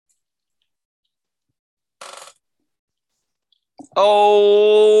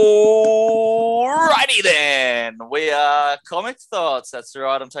Alrighty then. We are Comic Thoughts. That's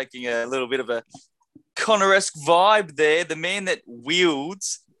right. I'm taking a little bit of a Connor-esque vibe there. The man that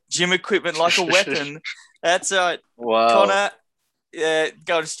wields gym equipment like a weapon. That's right. Wow. Connor,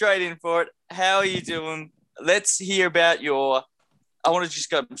 going straight in for it. How are you doing? Let's hear about I want to just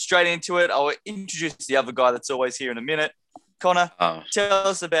go straight into it. I'll introduce the other guy that's always here in a minute. Connor, tell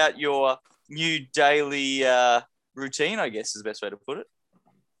us about your new daily routine, I guess is the best way to put it.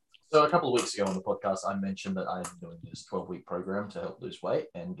 So a couple of weeks ago on the podcast, I mentioned that I'm doing this 12-week program to help lose weight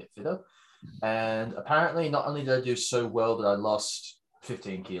and get fitter. And apparently, not only did I do so well that I lost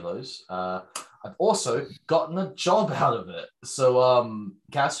 15 kilos, I've also gotten a job out of it. So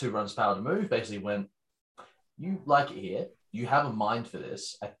Cass, who runs Power to Move, basically went, you like it here. You have a mind for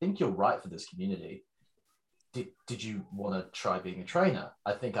this. I think you're right for this community. Did you want to try being a trainer?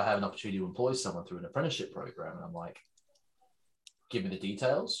 I think I have an opportunity to employ someone through an apprenticeship program. And I'm like, give me the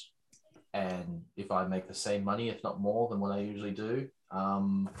details. And if I make the same money, if not more than what I usually do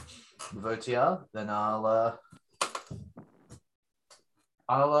with OTR, then I'll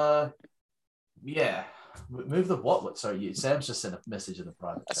move the what? Sorry, Sam's just sent a message in the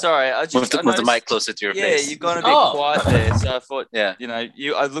private chat. Sorry, I just move the mic closer to your face. Yeah, you've gone a bit quiet there. So I thought,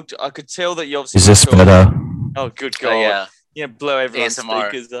 I could tell that you obviously. Is this better? Oh, good God! Blow everyone's ASMR.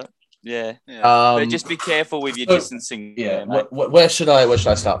 Speakers up. Yeah. But just be careful with your distancing. Yeah. Where should I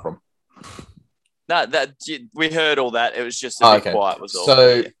start from? No, we heard all that. It was just a bit quiet. Was all.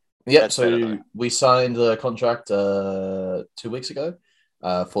 So we signed the contract 2 weeks ago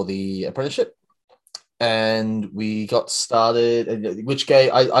for the apprenticeship, and we got started. Which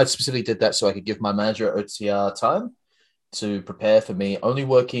I specifically did that so I could give my manager at OTR time to prepare for me only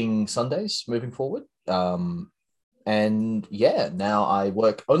working Sundays moving forward. Now I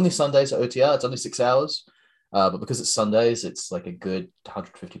work only Sundays at OTR. It's only 6 hours, but because it's Sundays, it's like a good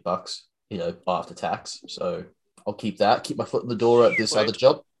 $150, after tax. So I'll keep my foot in the door at this other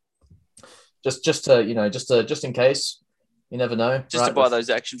job, just in case. You never know. Just to buy those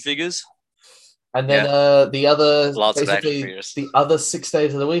action figures. And then the other 6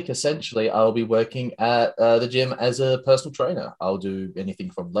 days of the week, essentially, I'll be working at the gym as a personal trainer. I'll do anything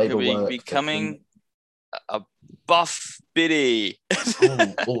from labor work. Becoming a buff biddy. you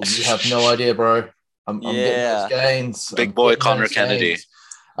have no idea, bro. I'm getting those gains. Big boy Connor Kennedy.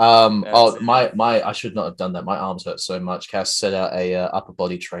 I should not have done that. My arms hurt so much. Cass set out a upper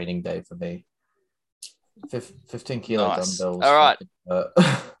body training day for me. 15 kilo dumbbells. All right.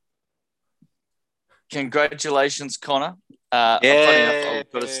 Congratulations, Connor. Funny enough,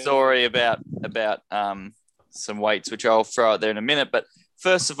 I've got a story about some weights, which I'll throw out there in a minute. But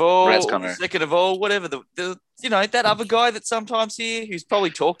first of all, second of all, whatever that other guy that's sometimes here, who's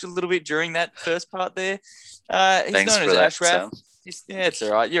probably talked a little bit during that first part there. He's known as Ashraf. It's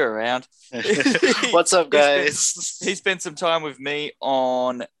all right. You're around. What's up, guys? He spent some time with me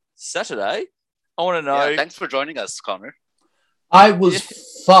on Saturday. I want to know. Yeah, thanks for joining us, Connor. I was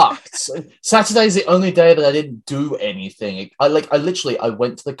fucked. Saturday's the only day that I didn't do anything. I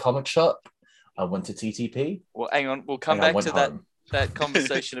went to the comic shop. I went to TTP. Well, hang on. We'll come back to that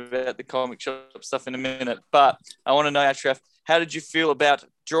conversation about the comic shop stuff in a minute. But I want to know, Ashraf, how did you feel about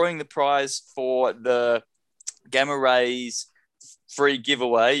drawing the prize for the Gamma Rays free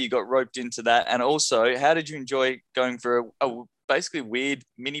giveaway? You got roped into that. And also, how did you enjoy going for a basically weird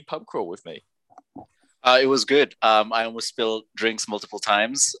mini pub crawl with me? It was good. I almost spilled drinks multiple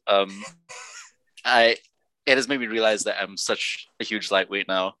times. It has made me realize that I'm such a huge lightweight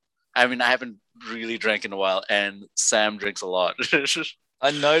now. I mean, I haven't really drank in a while, and Sam drinks a lot. I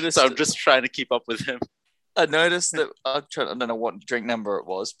noticed. So I'm just trying to keep up with him. I noticed that I don't know what drink number it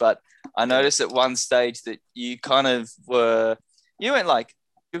was, but I noticed at one stage that you kind of were. You went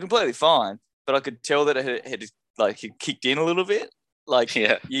you're completely fine, but I could tell that it had kicked in a little bit.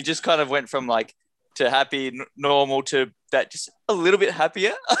 You just kind of went from to happy, normal to that, just a little bit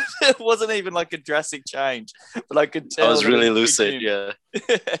happier. It wasn't even a drastic change, but I could tell. I was really lucid, yeah.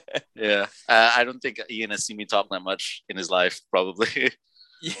 Yeah. I don't think Ian has seen me talk that much in his life, probably.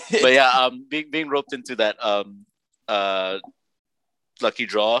 Yeah. But being roped into that lucky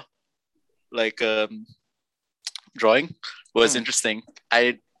draw, drawing was interesting.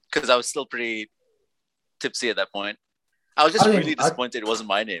 Because I was still pretty tipsy at that point. I was just really disappointed it wasn't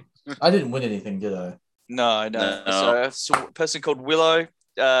my name. I didn't win anything, did I? No. So a person called Willow.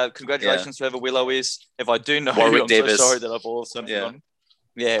 Congratulations, whoever Willow is. If I do know Warwick you, I'm Davis. so sorry that I've all something on him.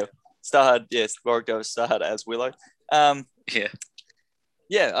 Yeah. Starhard, yes. Warwick Davis started as Willow. It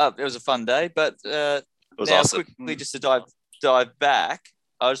was a fun day. But it was now awesome. Quickly, just to dive back,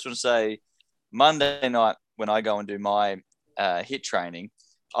 I just want to say Monday night when I go and do my HIIT training,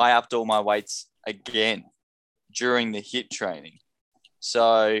 I upped all my weights again during the HIIT training.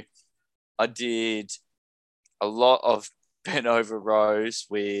 So I did a lot of bent over rows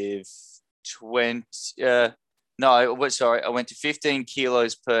with 20. I went to 15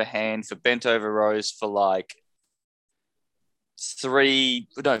 kilos per hand for bent over rows for like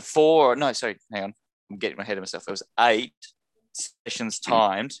 4. No, sorry, hang on. I'm getting my head of myself. It was 8 sessions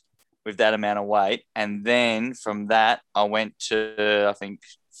timed with that amount of weight. And then from that, I went to, I think,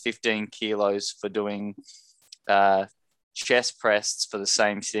 15 kilos for doing chest press for the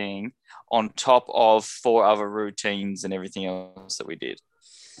same thing on top of 4 other routines and everything else that we did.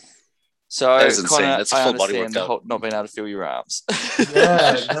 So That is insane. That's a I full body understand the workout. whole not being able to feel your arms.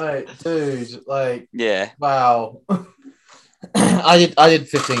 Yeah, no, dude, like, Yeah. wow. I did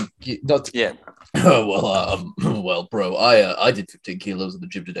 15. Yeah. Well, bro, I did 15 kilos in the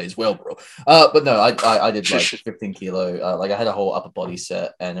gym today as well, bro. But no, I did like 15 kilo. Like I had a whole upper body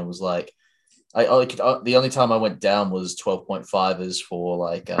set, and it was like, the only time I went down was 12.5s for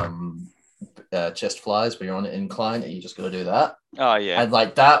like chest flies, where you're on an incline and you just got to do that. Oh yeah. And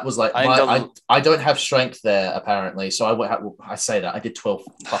like that was like I I don't have strength there apparently, so I say that I did 12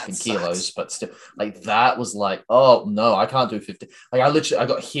 fucking sucks. kilos, but still like that was like, oh no, I can't do 50. Like I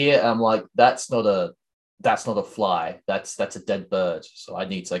got here and I'm like, that's not a fly, that's a dead bird, so I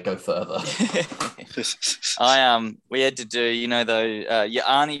need to go further. We had to do, your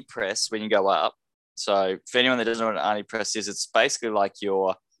Arnie press when you go up. So for anyone that doesn't know what an Arnie press is, it's basically like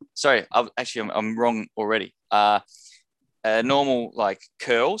I'm wrong already. A normal like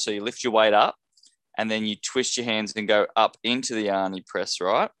curl, so you lift your weight up and then you twist your hands and go up into the Arnie press,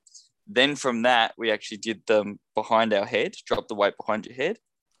 right? Then from that, we actually did them behind our head, drop the weight behind your head,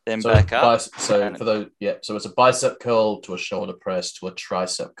 then back up. So it's a bicep curl to a shoulder press to a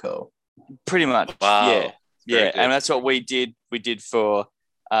tricep curl. Pretty much. Wow. Yeah. And that's what we did. We did for,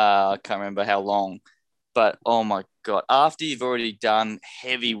 I can't remember how long, but oh my God, after you've already done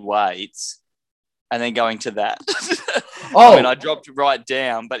heavy weights and then going to that. I mean, I dropped right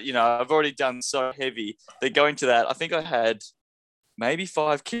down, but I've already done so heavy that going to that, I think I had maybe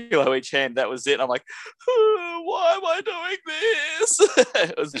 5 kilo each hand. That was it. I'm like, why am I doing this?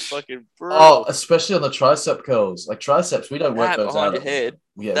 It was fucking brutal. Oh, especially on the tricep curls. Like triceps, we don't work those behind out. Your head.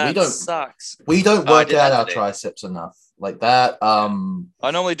 Yeah, that we don't. Sucks. We don't work out our today. triceps enough like that. I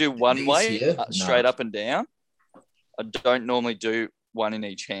normally do one way straight up and down. I don't normally do one in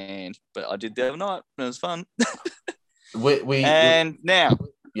each hand, but I did the other night. It was fun. Now.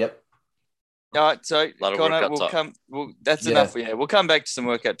 Yep. All right, so Connor, that's enough. Yeah, we'll come back to some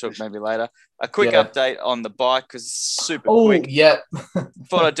workout talk maybe later. A quick update on the bike because it's super quick. Yep.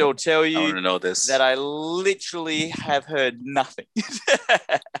 Thought I'd tell you I want to know this. that I literally have heard nothing.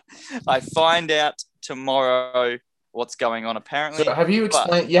 I find out tomorrow what's going on apparently. So have you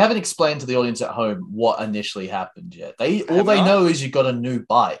explained? You haven't explained to the audience at home what initially happened yet. They know is you got a new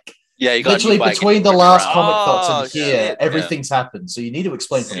bike. Yeah, you got literally between the last comic thoughts and here, shit. Everything's happened. So you need to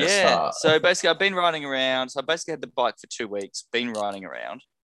explain from the start. So basically, I've been riding around. So I basically had the bike for 2 weeks, been riding around,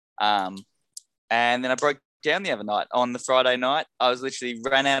 and then I broke down the other night. On the Friday night, I was literally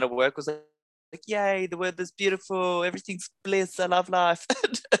ran out of work. Was like, yay, the weather's beautiful, everything's bliss, I love life.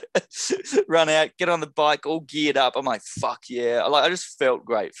 Run out, get on the bike, all geared up. I'm like, fuck yeah! I just felt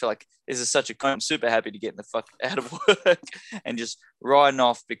great. Feel like this is such a. I'm super happy to get in the fuck out of work and just riding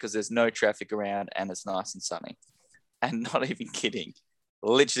off because there's no traffic around and it's nice and sunny. And not even kidding,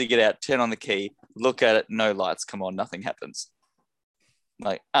 literally get out, turn on the key, look at it, no lights come on, nothing happens. I'm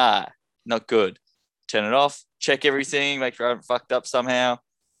like, not good. Turn it off, check everything, make sure I haven't fucked up somehow.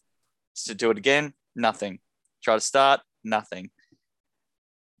 To do it again, nothing. Try to start, nothing.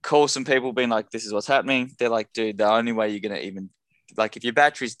 Call some people being like, this is what's happening. They're like, dude, the only way you're going to even, like if your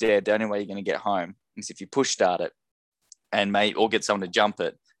battery's dead, the only way you're going to get home is if you push start it or get someone to jump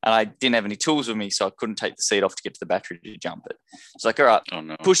it. And I didn't have any tools with me, so I couldn't take the seat off to get to the battery to jump it. It's like, all right,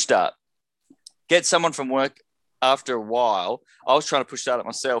 push start. Get someone from work. After a while, I was trying to push start it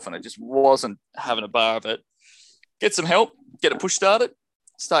myself and I just wasn't having a bar of it. Get some help, get it push started,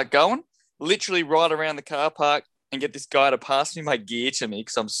 start going, literally ride around the car park and get this guy to pass me my gear to me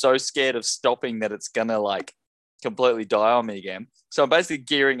because I'm so scared of stopping that it's going to like completely die on me again. So I'm basically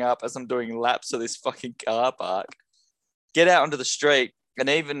gearing up as I'm doing laps of this fucking car park, get out onto the street. And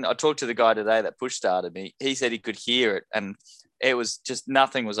even I talked to the guy today that push started me. He said he could hear it and it was just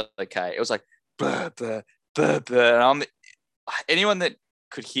nothing was okay. It was like, burr, burr, burr, burr. And anyone that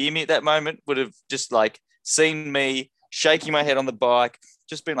could hear me at that moment would have just like seen me shaking my head on the bike,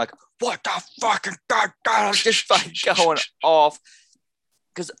 just being like, what the fucking just fucking going off.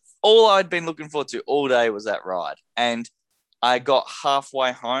 Because all I'd been looking forward to all day was that ride. And I got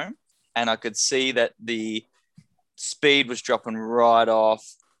halfway home and I could see that the speed was dropping right off.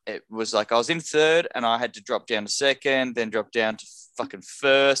 It was like I was in third and I had to drop down to second, then drop down to fucking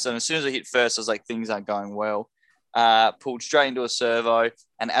first. And as soon as I hit first, I was like, things aren't going well. Pulled straight into a servo.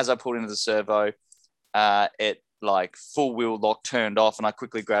 And as I pulled into the servo, it like full wheel lock turned off and I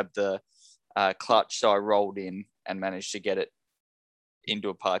quickly grabbed the clutch. So I rolled in and managed to get it into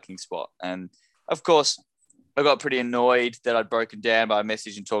a parking spot. And of course, I got pretty annoyed that I'd broken down, but I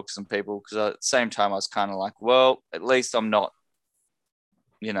messaged and talked to some people because at the same time I was kind of like, well, at least I'm not,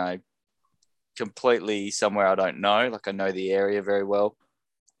 completely somewhere I don't know. Like I know the area very well.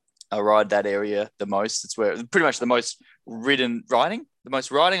 I ride that area the most. It's where pretty much the most riding. The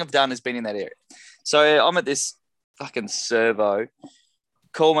most riding I've done has been in that area. So I'm at this fucking servo.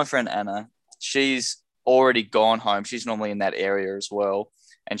 Call my friend Anna. She's already gone home. She's normally in that area as well.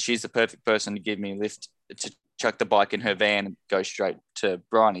 And she's the perfect person to give me a lift to chuck the bike in her van and go straight to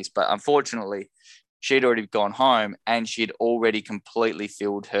Bryony's. But unfortunately, she'd already gone home and she'd already completely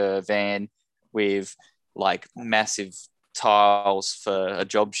filled her van with like massive tiles for a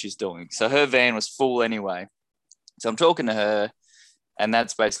job she's doing. So her van was full anyway. So I'm talking to her and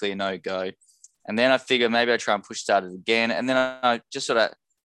that's basically a no-go. And then I figure maybe I try and push start it again. And then I just sort of,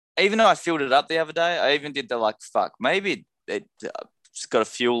 even though I filled it up the other day, I even did the like, fuck, maybe it's got a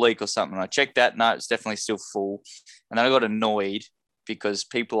fuel leak or something. I checked that. No, it's definitely still full. And then I got annoyed because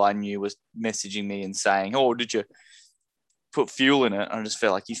people I knew was messaging me and saying, oh, did you put fuel in it? And I just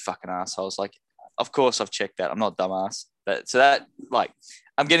felt like, you fucking assholes. Like, of course I've checked that. I'm not dumbass. So that, like,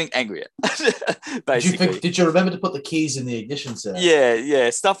 I'm getting angry at, basically. Did you remember to put the keys in the ignition set? Yeah.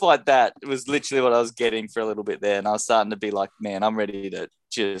 Stuff like that was literally what I was getting for a little bit there. And I was starting to be like, man, I'm ready to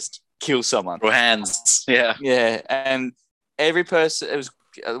just kill someone. Throw hands. Yeah. Yeah. And every person, it was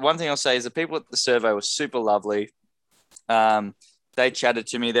one thing I'll say is the people at the servo were super lovely. They chatted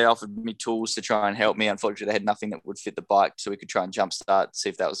to me. They offered me tools to try and help me. Unfortunately, they had nothing that would fit the bike, so we could try and jumpstart, see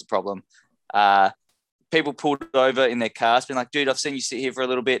if that was the problem. People pulled over in their cars, being like, dude, I've seen you sit here for a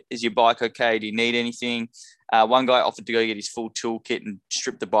little bit. Is your bike okay? Do you need anything? One guy offered to go get his full toolkit and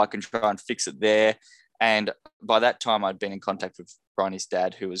strip the bike and try and fix it there. And by that time, I'd been in contact with Bryony's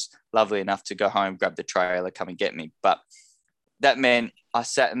dad, who was lovely enough to go home, grab the trailer, come and get me. But that meant I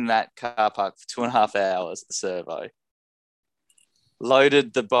sat in that car park for 2.5 hours at the servo,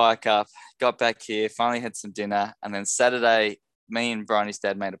 loaded the bike up, got back here, finally had some dinner. And then Saturday, me and Bryony's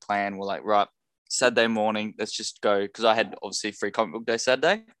dad made a plan. We're like, right, Saturday morning, let's just go. Because I had obviously free comic book day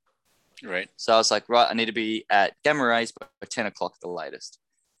Saturday. Right. So I was like, right, I need to be at Gamma Rays by 10 o'clock at the latest.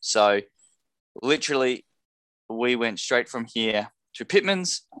 So literally, we went straight from here to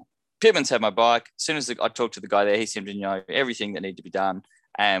Pitman's. Pitman's had my bike. As soon as I talked to the guy there, he seemed to know everything that needed to be done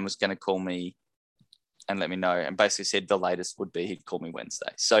and was going to call me and let me know. And basically said the latest would be he'd call me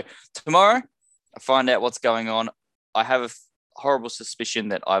Wednesday. So tomorrow, I find out what's going on. I have a horrible suspicion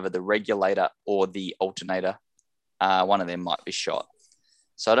that either the regulator or the alternator, one of them might be shot.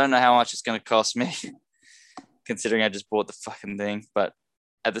 So I don't know how much it's going to cost me, considering I just bought the fucking thing. But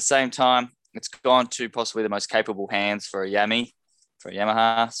at the same time, it's gone to possibly the most capable hands for a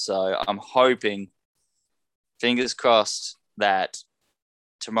Yamaha. So I'm hoping, fingers crossed, that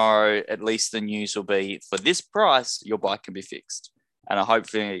tomorrow at least the news will be, for this price, your bike can be fixed. And I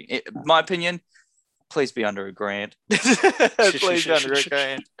hope, in my opinion, please be under $1,000. Please be under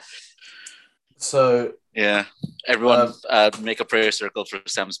 $1,000. So yeah, everyone make a prayer circle for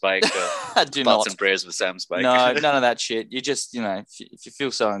Sam's bike. Do Thoughts not. and prayers with Sam's bike. No, none of that shit. You just, if you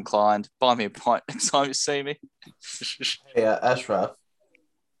feel so inclined, buy me a pint next time you see me. Yeah, Ashraf,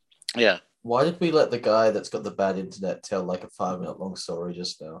 Yeah. why did we let the guy that's got the bad internet tell like a 5-minute long story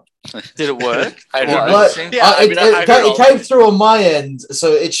just now? Did it work? I Well, don't know. Like, Yeah, I mean, I heard all it came through on my end,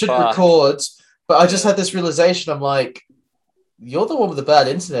 so it should Fuck. record. But I just had this realization. I'm like, you're the one with the bad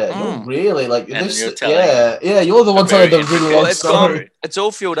internet. You're really like And this. you're telling Yeah, you're the one a telling the very really interesting long Well, it's story. gone. It's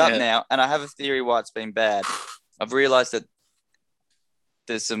all filled up Yeah. now, and I have a theory why it's been bad. I've realised that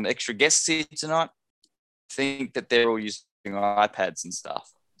there's some extra guests here tonight. I think that they're all using iPads and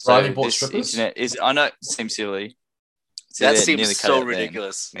stuff. So Right, you bought this strippers? internet is. I know it seems silly. So That they're seems nearly cut so out then.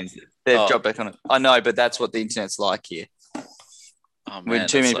 ridiculous. Means that they've Oh. dropped back on it. I know, but that's what the internet's like here. Oh, man, When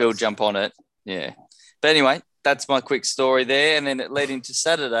too that many people sucks. jump on it. Yeah. But anyway, that's my quick story there. And then it led into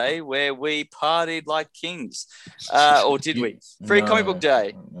Saturday where we partied like kings. Or did we? Free comic book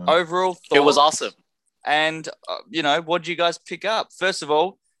day. No. Overall thoughts. It was awesome. And, what did you guys pick up? First of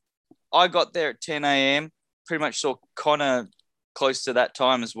all, I got there at 10 a.m. Pretty much saw Connor close to that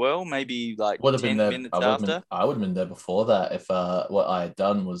time as well. Maybe like Would have 10 been there. minutes I after. would have been there before that if what I had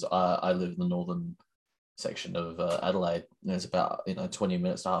done was I live in the northern section of Adelaide. And it's about 20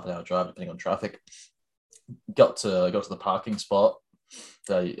 minutes to half an hour drive depending on traffic. Got to the parking spot.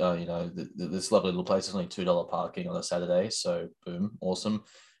 So this lovely little place is only $2 parking on a Saturday. So boom, awesome.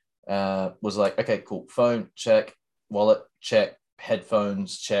 Was like, okay, cool. Phone check, wallet check,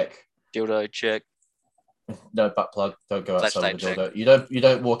 headphones check, Dildo check. no butt plug. Don't go outside Flashlight with a dildo. You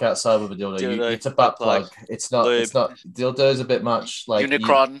don't walk outside with a dildo. Dildo, It's a butt butt plug, plug. It's not. lube. It's not. Dildo's a bit much. Like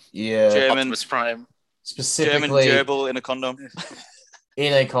Unicron, yeah. German, Optimus Prime. German Specifically gerbil in a condom.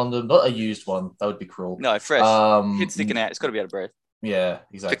 in a condom, not a used one. That would be cruel. No, fresh. It's sticking out. It's got to be out of breath. Yeah,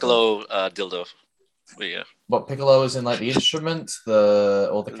 exactly. Piccolo dildo. But yeah, What Piccolo is in like the instrument,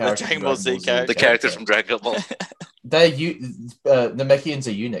 or the character? Dragon Ball Z character. the character from Dragon Ball. The Namekians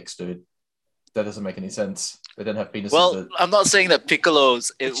are eunuchs, dude. That doesn't make any sense. They don't have penises. Well, I'm not saying that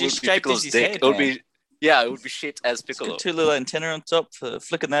Piccolo's it It's would just be shaped Piccolo's as his dick. head, It would man. be it would be shaped as It's Piccolo. got two little antenna on top for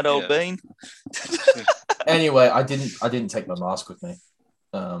flicking that old Yeah. bean. Anyway, I didn't take my mask with me.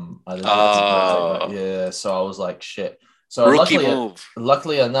 I didn't Oh. take that. Yeah, so I was like, shit. So Rookie move.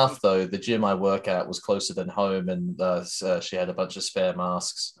 luckily enough, though, the gym I work at was closer than home, and she had a bunch of spare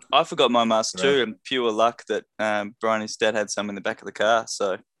masks. I forgot my mask Yeah. too, and pure luck that Bryony's dad had some in the back of the car.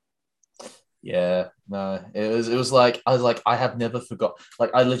 So Yeah, no, it was like I have never forgot. Like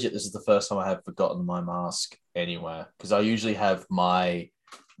I legit, this is the first time I have forgotten my mask anywhere, because I usually have my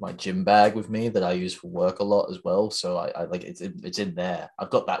gym bag with me that I use for work a lot as well. So I like it's in there. I've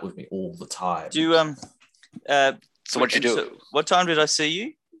got that with me all the time. do you So what'd you do? so what time did I see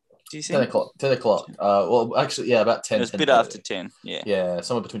you? Do you see? 10 o'clock. 10 o'clock. Well, actually, yeah, about 10. It was a bit 10:30. after 10. Yeah. Yeah,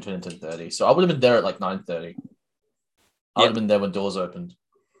 somewhere between 10 and 10:30. So I would have been there at like 9:30. I would have been there when doors opened.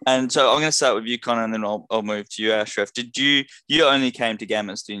 And so I'm going to start with you, Connor, and then I'll move to you, Ashraf. Did you only came to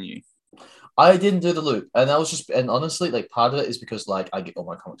Gammas, didn't you? I didn't do the loop, and honestly, like part of it is because like I get all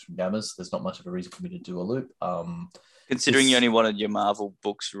my comics from Gammas. There's not much of a reason for me to do a loop. Considering you It's- only wanted your Marvel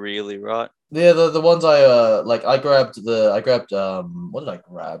books, really, right? Yeah, the ones I grabbed what did I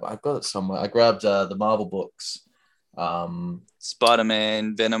grab? I've got it somewhere. I grabbed the Marvel books.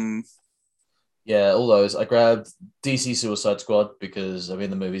 Spider-Man, Venom. Yeah, all those. I grabbed DC Suicide Squad because I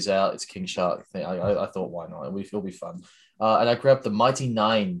mean the movie's out. It's King Shark thing. I thought why not? It'll be fun. And I grabbed the Mighty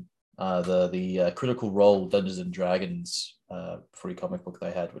Nine, the Critical Role Dungeons and Dragons free comic book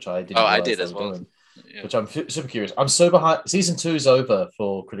they had, which I didn't. Oh, I realize did they as were well. doing. Yeah. Which I'm super curious. I'm so behind. Season 2 is over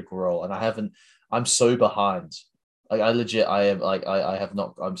for Critical Role, and I'm so behind. Like I legit, I am like I have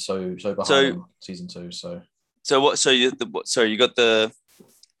not. I'm so behind on season 2. So what? So you got the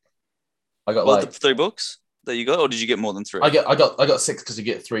I got the 3 books that you got, or did you get more than 3? I got 6 because you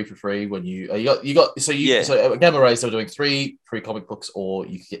get 3 for free when you got so at Gamma Rays they were doing 3 free comic books, or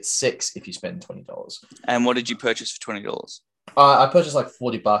you could get 6 if you spend $20. And what did you purchase for $20? I purchased like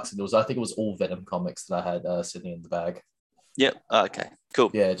 $40, and I think it was all Venom comics that I had sitting in the bag. Yep. Okay. Cool.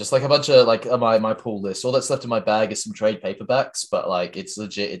 Yeah, just like a bunch of like my pull list. All that's left in my bag is some trade paperbacks, but like it's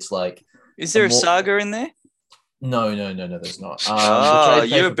legit. It's like Is there a more- saga in there? no, there's not. The Oh, trade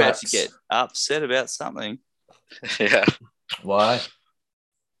you're about to paperbacks- get upset about something. Yeah. Why?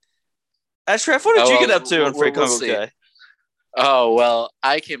 Ashraf, what did you well, get up to on Free we'll Comic Book see. Day? Oh well,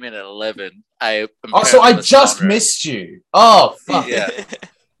 I came in at 11. Oh, so I apparently just Connor. missed you. Oh, fuck. Yeah.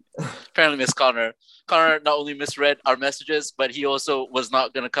 Apparently, Miss Connor. Connor not only misread our messages, but he also was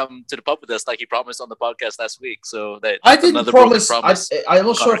not going to come to the pub with us like he promised on the podcast last week. So that I didn't another broken promise. I'm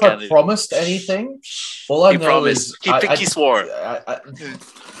not sure if Connor I Kennedy. promised anything. All I He know promised. is He pinky swore.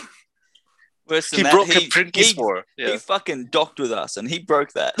 Worse than He that, broke a pinky swore. He Yeah. fucking docked with us, and he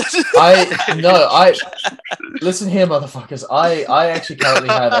broke that. I listen here, motherfuckers. I actually currently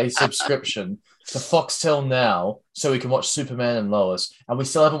have a subscription to Foxtel Now, so we can watch Superman and Lois, and we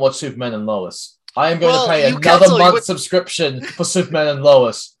still haven't watched Superman and Lois. I am going Well, to pay you another cancel, you month would- subscription for Superman and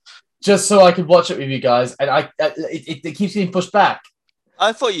Lois, just so I can watch it with you guys, and it keeps getting pushed back.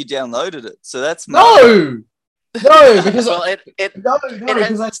 I thought you downloaded it, so that's No, because Well, it no, it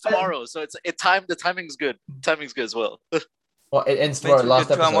because ends tomorrow, so the timing's good. Timing's good as well. Well, it ends Means tomorrow. we Last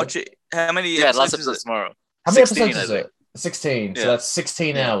could try and episode. watch it. How many? Yeah, last episodes is episode's it? tomorrow. How many 16, episodes is I it? 16. So Yeah. that's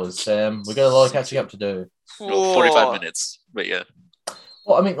 16 Yeah. hours, Sam. We got a lot of catching up to do. Well, 45 minutes, but yeah.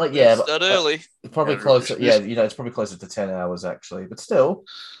 Well, I mean, like, yeah, but Start early. it's probably Yeah, closer. really. Yeah, it's probably closer to 10 hours actually, but still.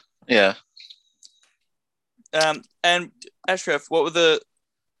 Yeah. And Ashraf, what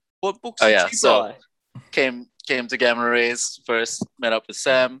books Oh, did yeah, you so- buy? Came to Gamma Rays first, met up with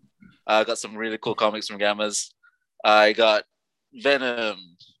Sam. Got some really cool comics from Gammas. I got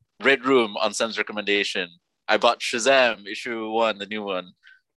Venom, Red Room on Sam's recommendation. I bought Shazam issue 1, the new one.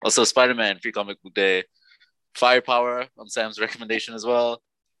 Also Spider-Man Free Comic Book Day. Firepower on Sam's recommendation as well.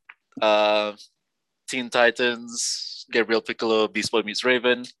 Teen Titans, Gabriel Piccolo, Beast Boy meets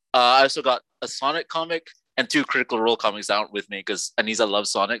Raven. I also got a Sonic comic and 2 Critical Role comics out with me because Anisa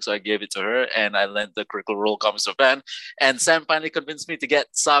loves Sonic, so I gave it to her and I lent the Critical Role comics to Fan. And Sam finally convinced me to get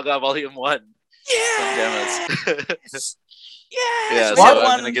Saga Volume 1 from Yeah. Gemas. Yeah. Yeah, we so got I'm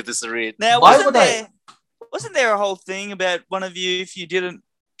one. gonna get this to read. Now, Why wasn't would I- there a whole thing about one of you if you didn't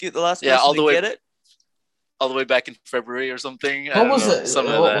get the last Yeah, person all the to way- get it? All the way back in February or something. I What don't was know, it?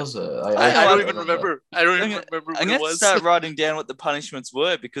 something What like that. was it? I don't even remember. I don't I'm even remember I'm what gonna it have to was. start writing down what the punishments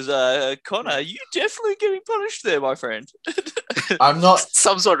were because Connor, you definitely getting punished there, my friend. I'm not.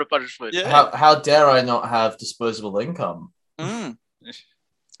 Some sort of punishment. Yeah. How dare I not have disposable income? Mm.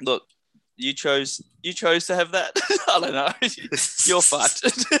 Look, you chose to have that. I don't know. You're fucked.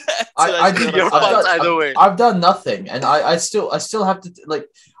 I do- You're I've fucked done- either way. I've done nothing, and I still have to like.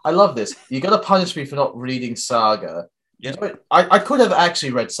 I love this. You got to punish me for not reading Saga. Yeah. I could have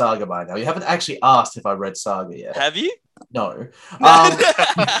actually read Saga by now. You haven't actually asked if I read Saga yet. Have you? No.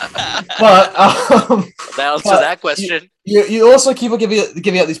 But The answer to but that question. you also keep on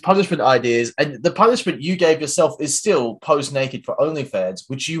giving out these punishment ideas, and the punishment you gave yourself is still pose naked for OnlyFans,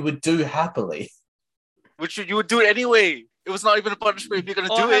 which you would do happily. Which you would do it anyway. It was not even a punishment if you're gonna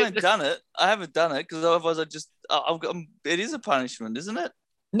Oh, do I it. haven't done it. I haven't done it because otherwise I just. It is a punishment, isn't it?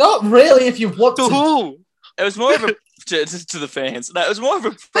 Not really, if you want To to. who? It was more of a to the fans. No, it was more of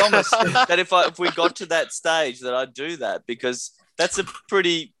a promise that if we got to that stage that I'd do that because that's a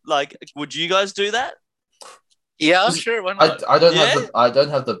pretty like. Would you guys do that? Yeah, sure. Why not? I don't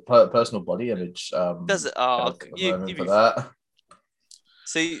Yeah? have the personal body image. Does it? at Oh, the you moment for be, that.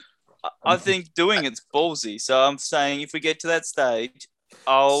 see, I think doing it's ballsy. So I'm saying if we get to that stage,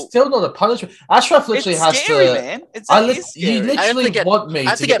 I'll. Still not a punishment. Ashraf literally It's has scary, to. man. It's I it is you scary. I have to literally get- want me I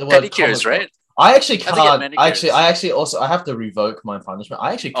have to to get get the word pedicures, comic right? book. I actually I have to get can't. manicures. I actually also I have to revoke my punishment.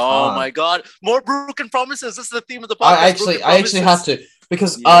 I actually can't. Oh my god. More broken promises. This is the theme of the podcast. I actually broken have promises. to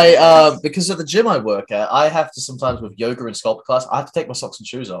because Yes. because at the gym I work at, I have to sometimes with yoga and sculpt class, I have to take my socks and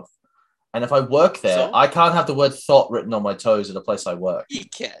shoes off. And if I work there, So? I can't have the word thought written on my toes at a place I work. You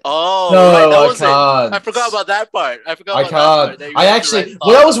can. Oh, No, right, that I was it. can't. I forgot about that part. I forgot I about that part. can't. that you I had to actually, write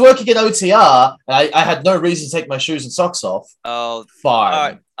when I thought. was working at OTR, I had no reason to take my shoes and socks off. Oh, Fine. all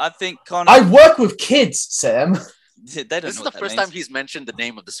right. I think Connor. I work with kids, Sam. They don't This is know the what that first means. time he's mentioned the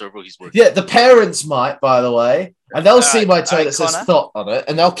name of the server he's working. Yeah, the parents might, by the way, and they'll see Alright, my toe alright, that says Connor. thought on it,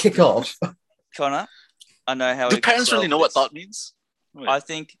 and they'll kick off. Connor, I know how. Do we parents can really solve know what this. thought means? I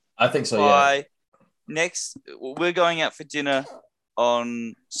think I think so. Yeah. by next, we're going out for dinner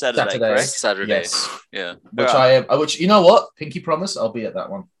on Saturday, Saturday. correct? Saturday. Yes. Yeah. Which Alright. I am. Which you know what? Pinky promise. I'll be at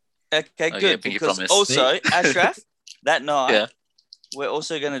that one. Okay, Okay, good. pinky Because promise. also, See? Ashraf, that night, Yeah. we're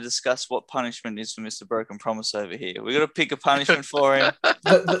also going to discuss what punishment is for Mr. Broken Promise over here. We're going to pick a punishment for him.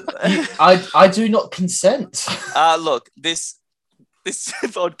 I do not consent. Look, this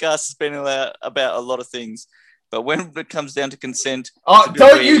podcast has been about a lot of things, but when it comes down to consent, Oh, It's a bit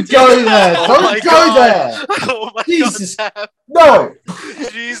don't you weird. go there! Oh my Don't go God. there! Oh my Jesus. god. Sam. No.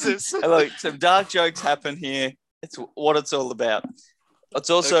 Jesus. and look, some dark jokes happen here. It's what it's all about. It's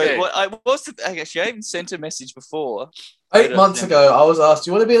also Okay. actually I even sent a message before. 8 months ago, I was asked,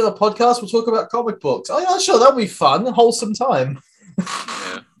 "Do you want to be on the podcast? We'll talk about comic books." Oh yeah, sure, that'll be fun, wholesome time.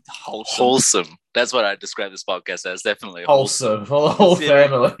 Yeah. Wholesome. Wholesome. That's what I describe this podcast as. Definitely Wholesome for the whole Considering-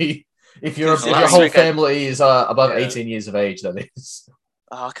 family. If your Considering- whole Last week I- family is above Yeah. 18 years of age, that is.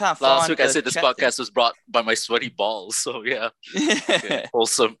 Oh, I can't Last find week I the said this chat podcast was brought by my sweaty balls. So yeah. thing. Okay.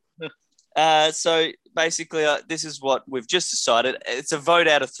 Wholesome. So basically, this is what we've just decided. It's a vote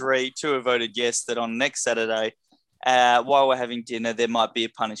out of 3. 2 have voted yes that on next Saturday, while we're having dinner, there might be a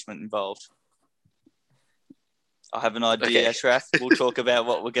punishment involved. I have an idea, Okay. Ashraf. We'll talk about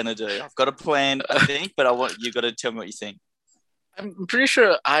what we're going to do. I've got a plan, I think, but you got to tell me what you think. I'm pretty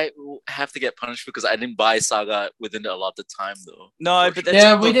sure I will have to get punished because I didn't buy Saga within the allotted time though. No, but that's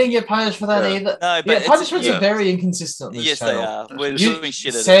Yeah, we didn't get punished for that Yeah. either. No, but Yeah, it's- punishments yeah. are very inconsistent on this yes, channel. they are. We're You, doing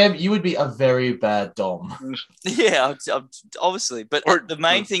shit at it. Sam, you would be a very bad dom. Yeah, obviously. But Or- the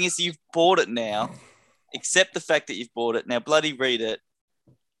main thing is you've bought it now. Accept the fact that you've bought it. Now, bloody read it.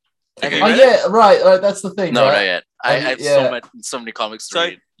 Have Okay. you Oh read it? yeah, right. That's the thing. No, right? not yet. I have Yeah. so many comics to So,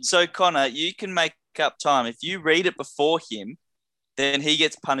 read. so Connor, you can make up time. If you read it before him, then he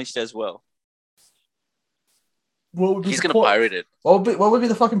gets punished as well. What would be He's the gonna point- pirate it. What would be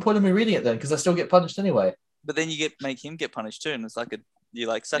the fucking point of me reading it then? Because I still get punished anyway. But then you make him get punished too, and it's like you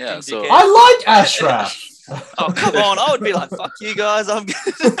like sucking Yeah, so- dickhead. I like Ashraf. Oh come on! I would be like, fuck you guys. I'm.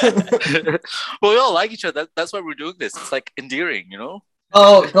 Well, we all like each other. That's why we're doing this. It's like endearing, you know.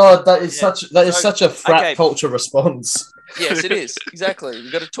 Oh god, that is Yeah. such So, a frat okay. culture response. Yes, it is. Exactly.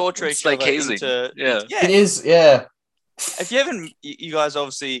 You've got to torture It's each like other hazing. into... Yeah. It is, yeah. If you haven't, you guys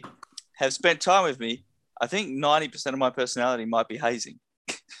obviously have spent time with me, I think 90% of my personality might be hazing.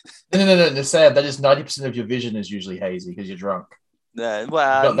 No, Sam, that is 90% of your vision is usually hazy because you're drunk. Well,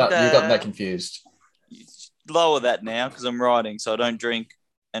 You've got that confused. Lower that now because I'm riding, so I don't drink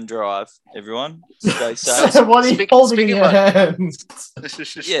and drive. Everyone, stay safe. Sam, what are you holding in your hands?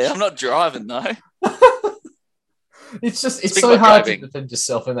 Yeah, I'm not driving though. It's Speaking so about hard driving. to defend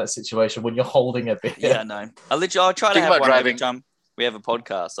yourself in that situation when you're holding a beer. Yeah, no. I try to Speaking have about one every driving. time we have a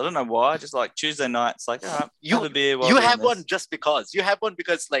podcast. I don't know why. Just like Tuesday night, it's like, all right, have a beer. While You doing have this. one just because. You have one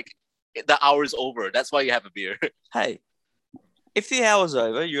because like the hour's over. That's why you have a beer. Hey, if the hour's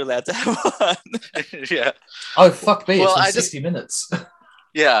over, you're allowed to have one. Yeah. Oh, fuck me. Well, It's been I 60 minutes.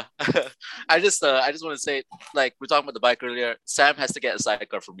 Yeah. I just want to say, like we're talking about the bike earlier. Sam has to get a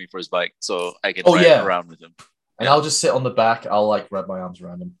sidecar for me for his bike, so I can ride around with him. And I'll just sit on the back. I'll like wrap my arms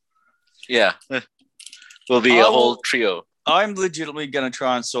around him. Yeah. We'll be a whole trio. I'm legitimately going to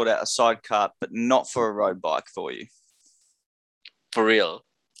try and sort out a sidecar, but not for a road bike for you. For real.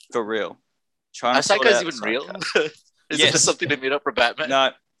 For real. Are sidecars even real? Is it just something they made up for Batman?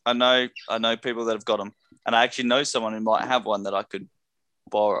 No, I know people that have got them. And I actually know someone who might have one that I could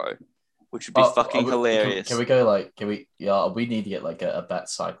borrow, which would be fucking hilarious. Can we go like, we need to get like a bat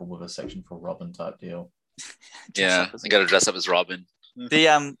cycle with a section for Robin type deal. Yeah, you got to dress up as Robin.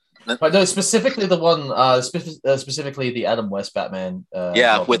 But no, specifically the one, specifically the Adam West Batman.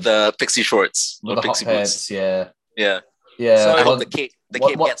 Robin. With the pixie shorts, with the pixie hot boots. pants. Yeah. So I hope the cape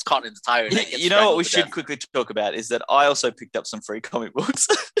gets caught in the tire. You know what we should quickly talk about is that I also picked up some free comic books.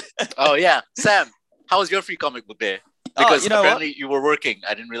 Oh yeah, Sam, how was your free comic book day? Because apparently you were working.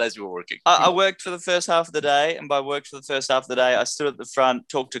 I didn't realize you were working. I worked for the first half of the day, and by worked for the first half of the day, I stood at the front,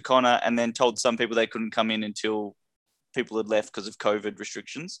 talked to Connor, and then told some people they couldn't come in until people had left because of COVID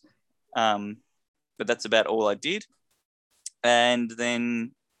restrictions. But that's about all I did. And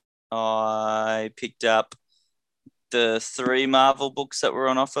then I picked up the 3 Marvel books that were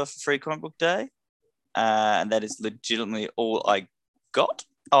on offer for Free Comic Book Day. And that is legitimately all I got.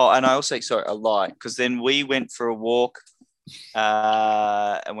 Oh, and I also, sorry, a lie, because then we went for a walk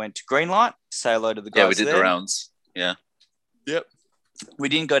and went to Greenlight, say hello to the guys. Yeah, we did there. The rounds. Yeah. Yep. We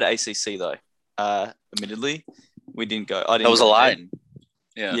didn't go to ACC though. Admittedly, we didn't go. That was a line.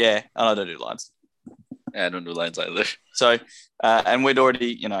 Yeah. Yeah, and I don't do lines. Yeah, I don't do lines either. So, and we'd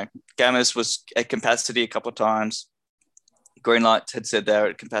already, Gammas was at capacity a couple of times. Greenlight had said they were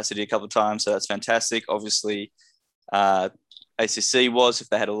at capacity a couple of times, so that's fantastic. Obviously, ACC was, if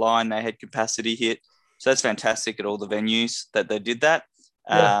they had a line, they had capacity hit. So that's fantastic at all the venues that they did that.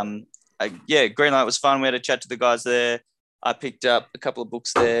 Greenlight was fun. We had a chat to the guys there. I picked up a couple of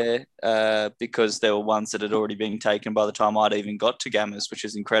books there because there were ones that had already been taken by the time I'd even got to Gammas, which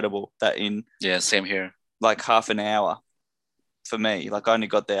is incredible. That in same here. Like half an hour for me. Like I only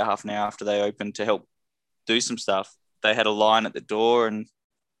got there half an hour after they opened to help do some stuff. They had a line at the door and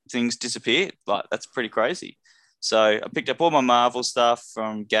things disappeared. Like that's pretty crazy. So I picked up all my Marvel stuff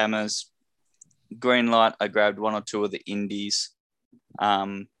from Gammas. Greenlight, I grabbed 1 or 2 of the indies,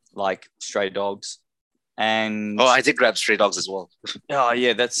 like Stray Dogs. And I did grab Stray Dogs as well. Oh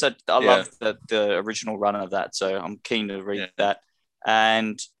yeah, that's such. I love the original run of that, so I'm keen to read that.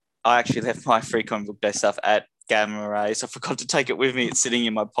 And I actually left my Free Comic Book Day stuff at Gamma Ray, so I forgot to take it with me. It's sitting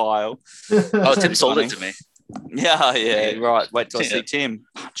in my pile. Oh, Tim sold it to me. Yeah, right. Wait till I see Tim.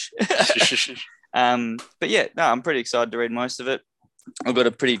 But yeah, no, I'm pretty excited to read most of it. I've got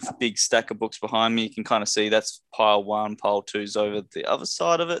a pretty big stack of books behind me. You can kind of see that's pile 1, pile 2's over the other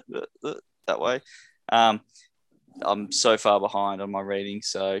side of it, that way. I'm so far behind on my reading,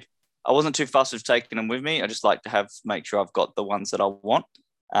 so I wasn't too fussed with taking them with me. I just like to make sure I've got the ones that I want.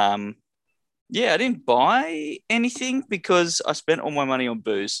 I didn't buy anything because I spent all my money on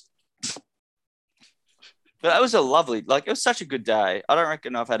booze. But that was it was such a good day. I don't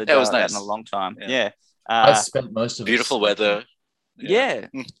reckon I've had a day like that in a long time. Yeah. I spent most of beautiful weather. Yeah.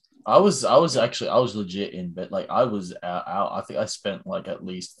 I was legit in, but like I was out. I think I spent like at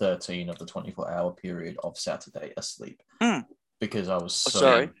least 13 of the 24-hour period of Saturday asleep because I was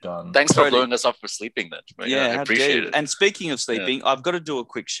so done. Thanks for blowing us off for sleeping then. But I appreciate it. And speaking of sleeping, I've got to do a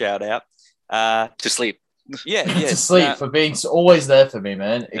quick shout out to sleep. To sleep for being always there for me,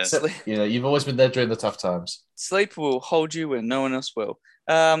 man. Except you've always been there during the tough times. Sleep will hold you when no one else will.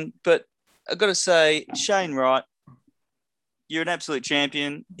 But I've got to say, Shane Wright, you're an absolute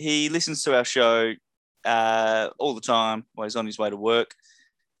champion. He listens to our show all the time while he's on his way to work.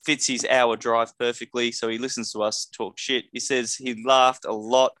 Fits his hour drive perfectly, so he listens to us talk shit. He says he laughed a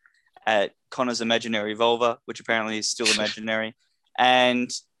lot at Connor's imaginary vulva, which apparently is still imaginary,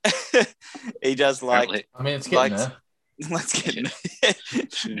 and he does like. Apparently. I mean, it's getting Likes- there. Let's get in there.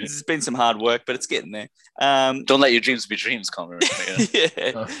 It's been some hard work, but it's getting there. Don't let your dreams be dreams, Connor. Yeah.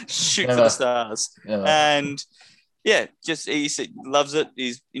 Yeah, Oh, shoot for never. the stars. Yeah. And yeah, just he loves it.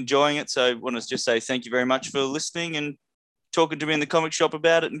 He's enjoying it. So I want to just say thank you very much for listening and talking to me in the comic shop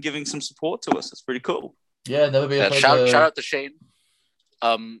about it and giving some support to us. It's pretty cool. Yeah, never be afraid Shout to... out to Shane.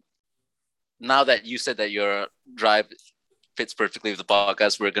 Now that you said that your drive fits perfectly with the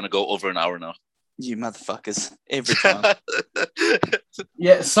podcast, we're gonna go over an hour now. You motherfuckers. Every time.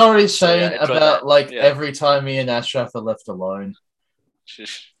 Yeah, sorry, Shane, yeah, enjoy about that. Yeah. every time me and Ashraf are left alone. I'm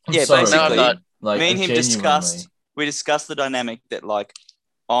Yeah, sorry, basically, No, I'm not. Like, me and him genuinely. we discussed the dynamic that like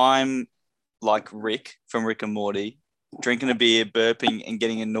I'm like Rick from Rick and Morty, drinking a beer, burping, and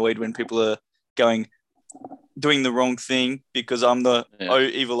getting annoyed when people are doing the wrong thing because I'm the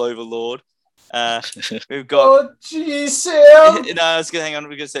evil overlord. We've got. Oh, jeez, Sam. No, I was gonna hang on.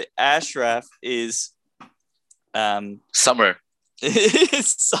 We're gonna say Ashraf is Summer.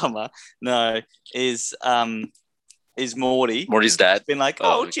 Summer. No, is Morty. Morty's dad. Been like,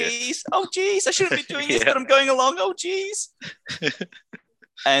 Oh, oh geez, I shouldn't be doing this, but I'm going along. Oh geez.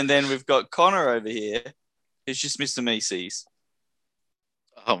 And then we've got Connor over here, who's just Mr. Meesees.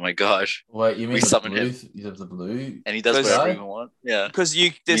 Oh my gosh. Wait, you mean We the summoned blue? him. You have the blue? And he does Because- whatever he wants. Yeah. Because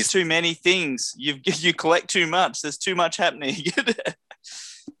there's too many things. You collect too much. There's too much happening.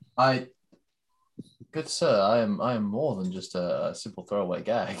 Good sir, I am more than just a simple throwaway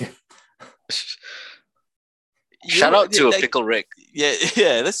gag. Shout out to a Pickle Rick. Yeah.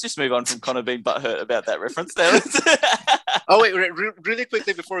 Let's just move on from Connor being butthurt about that reference. There. Oh wait, really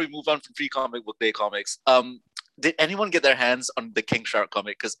quickly before we move on from Free Comic Book Day comics, did anyone get their hands on the King Shark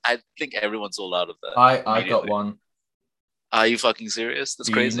comic? Because I think everyone sold out of that. I got immediately. one. Are you fucking serious? That's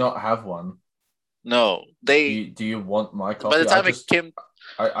Do crazy. you not have one? No, they. Do you want my copy? By the time I it came,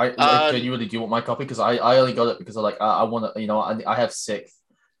 genuinely do you want my copy? Because I only got it because I want to, I have sixth.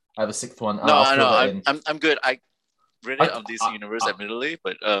 I have a sixth one. no, I'll I fill that know. in. I'm good. I read it on DC I- Universe, admittedly,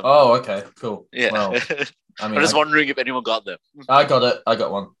 but Oh, okay, cool. yeah. Well, I mean, I'm just wondering if anyone got them. I got it. I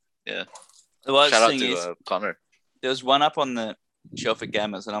got one. Well, Shout out the thing is, to Connor. there was one up on the shelf at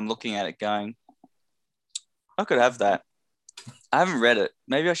Gammas, and I'm looking at it going, I could have that. I haven't read it.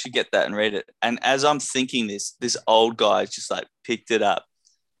 Maybe I should get that and read it. And as I'm thinking this old guy just like picked it up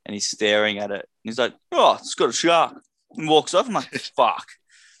and he's staring at it. And he's like, oh, it's got a shark. And walks off. I'm like, fuck.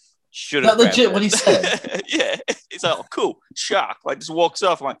 Should have. That legit what he said? Yeah. He's like, oh, cool. Shark. Like, just walks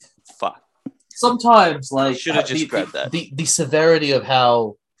off. I'm like, fuck. Sometimes, like, Should have just grabbed that. The severity of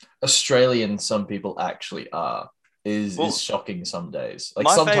how Australian some people actually are is shocking some days. Like,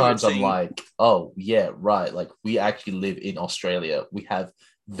 my sometimes favourite I'm thing- like, oh, yeah, right. Like, we actually live in Australia. We have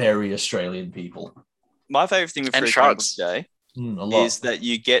very Australian people. My favorite thing with And Free Comic Book sharks. Day A lot. is that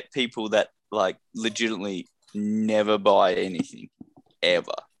you get people that like legitimately never buy anything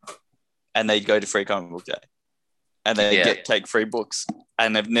ever, and they go to Free Comic Book Day, and they take free books,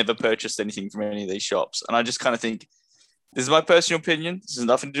 and they've never purchased anything from any of these shops. And I just kind of think, this is my personal opinion. This has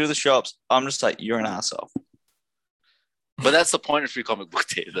nothing to do with the shops. I'm just like, you're an asshole. But that's the point of Free Comic Book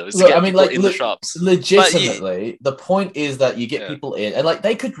Day, though. Is to Look, get I mean, people like, in the shops. legitimately, the point is that you get Yeah. people in, and like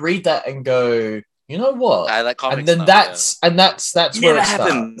they could read that and go, you know what? I like comics. And then now, that's where Never it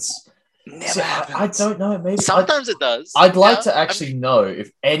happens. starts. Never See, happens. I don't know. Maybe Sometimes it does. I'd like Yeah, to actually know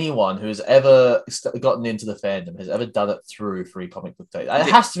if anyone who's ever gotten into the fandom has ever done it through Free Comic Book Day.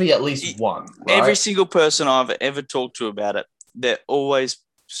 It has to be at least one. Right? Every single person I've ever talked to about it, they're always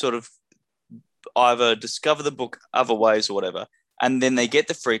sort of either discover the book other ways or whatever, and then they get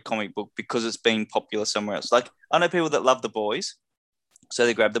the free comic book because it's been popular somewhere else. Like, I know people that love The Boys, so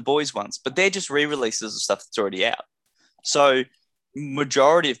they grab The Boys ones, but they're just re-releases of stuff that's already out. So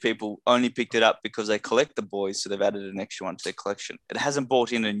majority of people only picked it up because they collect The Boys, so they've added an extra one to their collection. It hasn't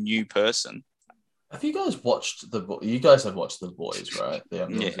brought in a new person. Have you guys watched you guys have watched The Boys, right? The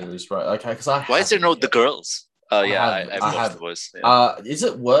Yeah. series, right? Okay, because Why is there no The Girls? Oh yeah, haven't. I've I watched haven't. The Boys. Yeah. Is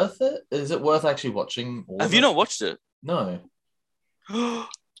it worth it? Is it worth actually watching? All Have of you it? not watched it? No, no.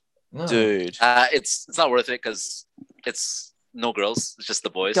 Dude. It's not worth it because it's no girls. It's just The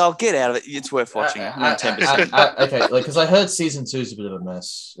Boys. Go get out of it. It's worth watching. Not 10%. Okay, like because I heard season 2 is a bit of a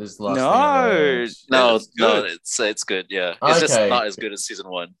mess. Is the last thing I No. heard. No, It's no, good. it's good. Yeah, it's just Okay. not as good as season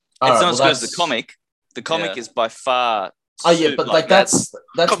 1. All It's right, not as well, good as the that's- comic. The comic Yeah. is by far. Oh yeah, but like that's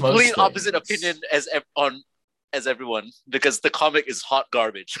Complete most opposite things. opinion as everyone because the comic is hot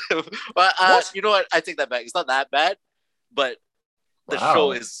garbage. But What? you know what? I take that back. It's not that bad, but the Wow.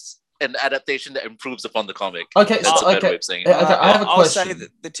 show is an adaptation that improves upon the comic. Okay, That's so, a better okay. way of saying it. Okay, I have a I'll say question. that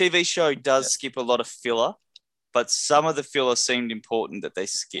the TV show does skip a lot of filler, but some of the filler seemed important that they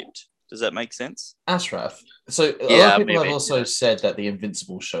skipped. Does that make sense? Ashraf. So a lot Yeah, of people have maybe, also yeah. said that the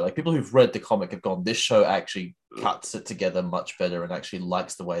Invincible show, like people who've read the comic have gone, this show actually cuts it together much better and actually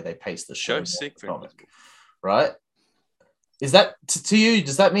likes the way they pace the show. Show's sick for comic, Invincible. right? Is that to you?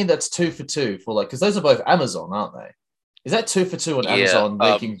 Does that mean that's 2 for 2 for like? Because those are both Amazon, aren't they? Is that 2 for 2 on Yeah, Amazon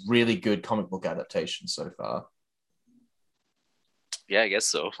making really good comic book adaptations so far? Yeah, I guess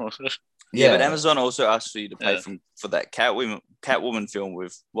so. Yeah, but Amazon also asked for you to pay Yeah. for that Catwoman film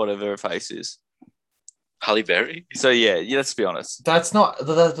with whatever her face is. Halle Berry? So yeah, let's be honest. That's not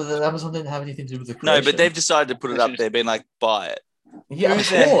the Amazon didn't have anything to do with the creation. No, but they've decided to put it up there, being like, buy it. yeah, Who of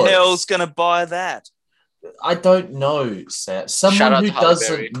the course. hell's gonna buy that? I don't know, Seth. Shout Someone out who to Halle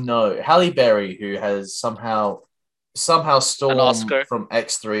Berry. doesn't know. Halle Berry, who has somehow Storm Oscar. from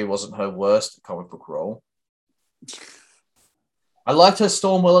X3 wasn't her worst comic book role. I liked her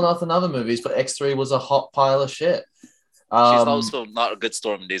Storm well enough in other movies, but X3 was a hot pile of shit. She's also not a good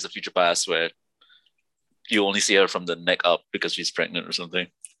Storm in Days of Future Past, where you only see her from the neck up because she's pregnant or something.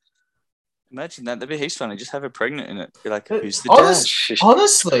 Imagine that. That'd be heaps funny. Just have her pregnant in it. Be like, But who's the dad?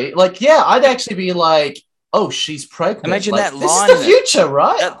 honestly, like, yeah, I'd actually be like, oh, she's pregnant. Imagine like, that this line is the in it. future,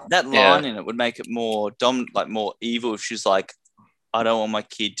 right? That Yeah. line in it would make it more more evil if she's like, I don't want my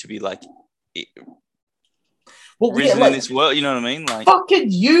kid to be like Well, yeah, risen like, in this world. You know what I mean? Like,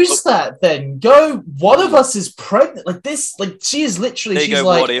 fucking use that then. Go, one of us is pregnant. Like this, like she is literally, there you she's go.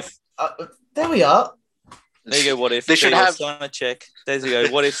 like, What if? there we are. There you go. What if? They should There you go, have- sign a check. There you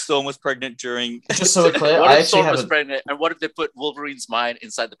go. What if Storm was pregnant during? Just so we're clear, What I if actually Storm was haven't. pregnant, and what if they put Wolverine's mind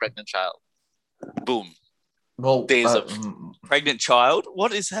inside the pregnant child? Boom. Well, Days of- pregnant child?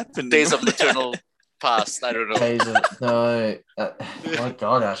 What is happening? Days of Maternal Past. I don't know. days of no. My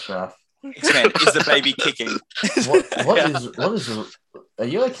God, Ashraf. X-Men, is the baby kicking? What is? Are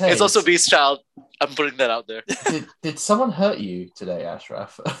you okay? It's also Beast Child. I'm putting that out there. Did someone hurt you today,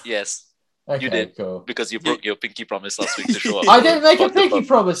 Ashraf? Yes, Okay, You did. Cool. because you broke your pinky promise last week to show up. I didn't make a Fuck the pinky fuck.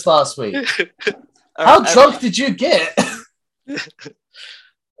 promise last week. All How right, drunk did you get?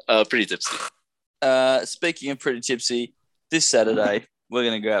 Pretty tipsy. Speaking of pretty tipsy, this Saturday we're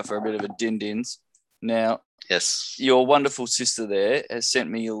going to go out for a bit of a din-dins. Now, Yes. your wonderful sister there has sent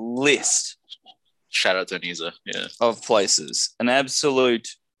me a list Shout out to Anisa. Yeah. of places. An absolute,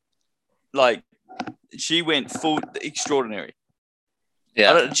 like, she went full extraordinary. I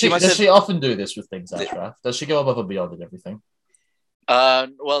Yeah. don't- she must Does have, she often do this with things, Ashraf? Does she go above and beyond in everything?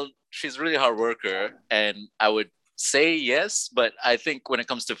 Well, she's a really hard worker, and I would say yes, but I think when it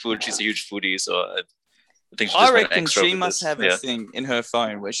comes to food, she's a huge foodie, so I think she just I went reckon extra she with must this. have Yeah. a thing in her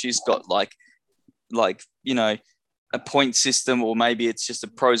phone where she's got like you know, a point system, or maybe it's just a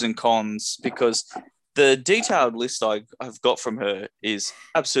pros and cons, because the detailed list I've got from her is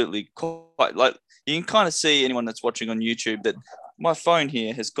absolutely quite, like, you can kind of see, anyone that's watching on YouTube, that my phone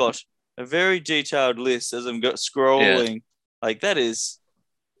here has got a very detailed list as I'm scrolling. Like, that is,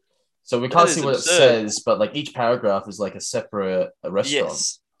 So we That can't is see what absurd. it says, but like each paragraph is like a separate restaurant.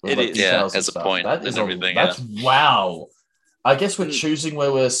 yes, with, it like, is. Yeah, details and as a stuff. point That is and everything, That's wow. I guess we're choosing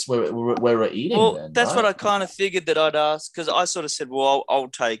where we're eating. Well, then, that's what right? I kind of figured that I'd ask, because I sort of said, well, I'll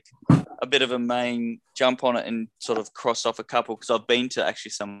take a bit of a main jump on it and sort of cross off a couple, because I've been to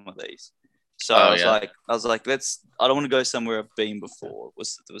actually some of these. So I was like, I don't want to go somewhere I've been before.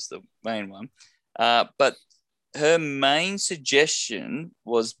 Was the main one, but her main suggestion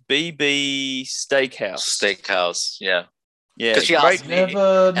was BB Steakhouse. Steakhouse. Yeah. Yeah, Because she great. asked me,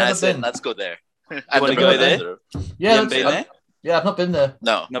 Never and I said, been. let's go there. wanna never go been there? either. You Yeah, haven't been there? yeah, I've not been there.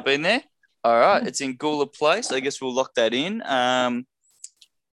 No. Not been there? All right. It's in Gula Place. I guess we'll lock that in.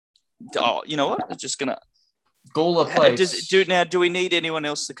 You know what? I'm just going to... Gawler Place. Do we need anyone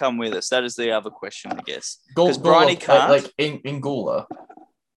else to come with us? That is the other question, I guess. Gaw- 'cause Bryony Gawler, can't. like in Gawler.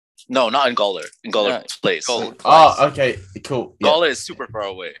 No, not in Gawler. In Gawler No, Place. Gawler. Oh, okay, cool. Yeah. Gawler is super far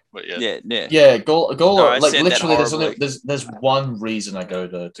away, but yeah. Yeah. Yeah, Gawler. I Like said that literally, horribly. there's one reason I go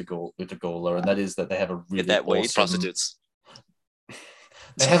to Gawler, and that is that they have a really that weed. awesome Prostitutes.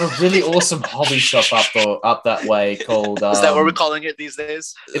 They have a really awesome hobby shop up that way called. Is that what we're calling it these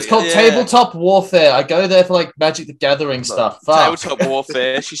days? It's called Yeah. Tabletop Warfare. I go there for like Magic the Gathering stuff. Fuck. Tabletop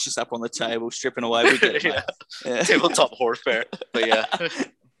Warfare. She's just up on the table stripping away. We get it, mate. Yeah. Tabletop warfare. But yeah.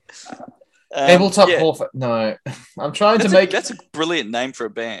 Tabletop yeah. Warfare. No, I'm trying to That's make. that's a brilliant name for a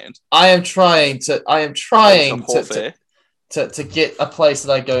band. I am trying Tabletop to get a place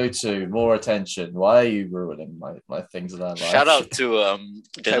that I go to more attention. Why are you ruining my things that I like? Shout out to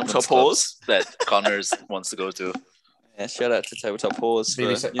Tabletop gentlemen's clubs that Connors wants to go to. shout out to Tabletop Whores.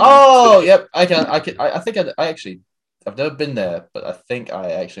 BBC. For, you know, Oh, yep. I think I actually. I've never been there, but I think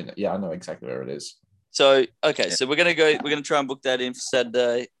I actually. Yeah, I know exactly where it is. So okay, so we're gonna try and book that in for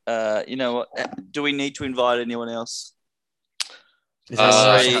Saturday. You know what? Do we need to invite anyone else? Is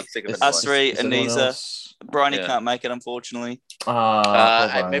Us anyone three, else- us three, is anyone Anisa. else? Bryony Yeah. can't make it, unfortunately.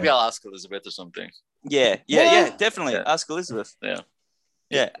 Maybe I'll ask Elizabeth or something. Yeah, definitely. Yeah. Ask Elizabeth. Yeah.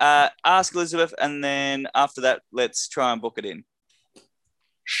 Yeah, ask Elizabeth, and then after that, let's try and book it in.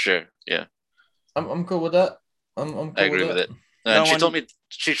 Sure. Yeah. I'm cool with that. I'm cool I agree with it. No And one-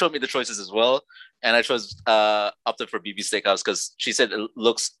 she showed me the choices as well, and I chose opted for BB Steakhouse because she said it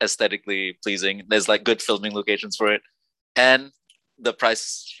looks aesthetically pleasing. There's like good filming locations for it, and the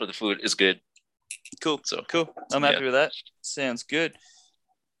price for the food is good. Cool. So Cool. I'm happy with that. Sounds good.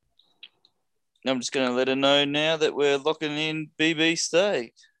 I'm just going to let her know now that we're locking in BB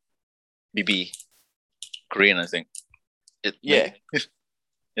Steak. BB Korean, I think. Yeah.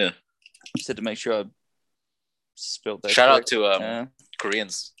 Yeah. Just had to make sure I spelled that. Shout out correct. to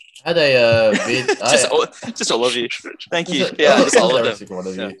Koreans. I had a just all of you. Thank you. Yeah, oh, it's all of them. every one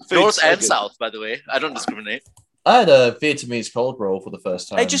of Yeah. you. Food's North so and good. South, by the way. I don't discriminate. I had a Vietnamese cold roll for the first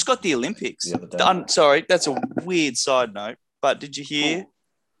time. They just got the Olympics. The other day. I'm sorry, that's a weird side note, but did you hear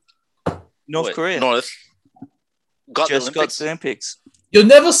North Wait, Korea North got the just got Olympics. the Olympics You'll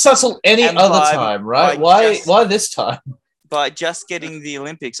never settle any And other by- time, right? by just- Why this time? by just getting the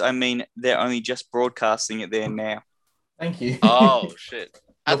Olympics? I mean, they're only just broadcasting it there now. Thank you. Oh shit!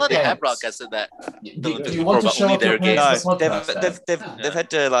 I Your thought they had pants. broadcasted that. Do you want to Probably show up your their game. pants No, on the podcast, they've Dan? they've had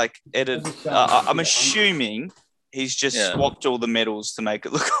to like edit. I'm assuming he's just Yeah. swapped all the medals to make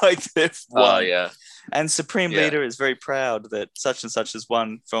it look like they've won. Oh yeah. And Supreme Yeah. Leader is very proud that such and such has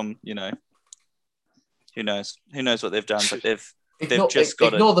won from, you know, who knows what they've done, but they've just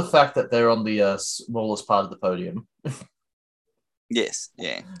got ignore the fact that they're on the smallest part of the podium. yes,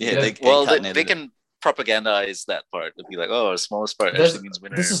 yeah. Yeah. They Well, cut and they edit it. can propagandize that part. They'll be like, "Oh, the smallest part There's- actually means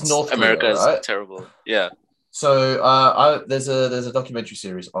winner." this is North Korea, America is right? terrible. Yeah. So there's a documentary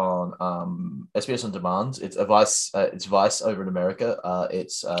series on SBS on Demand. It's Vice over in America.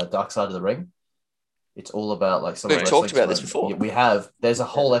 It's Dark Side of the Ring. It's all about like some We've of the talked wrestling's about this learned. before. Yeah, we have. There's a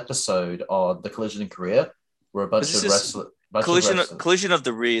whole episode on the collision in Korea where a bunch This of is wrestlers. Collision of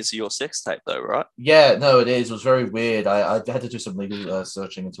the Rears, your sex tape, though, right? Yeah, no, it is. It was very weird. I had to do some legal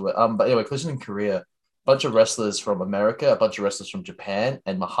searching into it. But anyway, collision in Korea. A bunch of wrestlers from America, a bunch of wrestlers from Japan,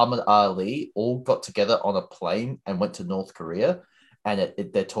 and Muhammad Ali all got together on a plane and went to North Korea. And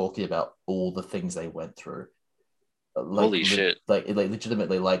they're talking about all the things they went through. Holy shit. Like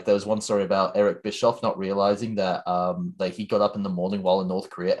legitimately, like there was one story about Eric Bischoff not realizing that like he got up in the morning while in North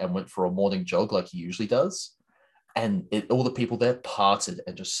Korea and went for a morning jog like he usually does. And all the people there parted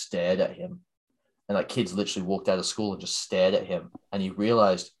and just stared at him. And like kids literally walked out of school and just stared at him. And he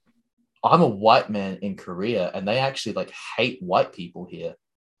realized, I'm a white man in Korea and they actually like hate white people here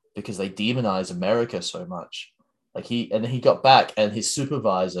because they demonize America so much. Like he got back and his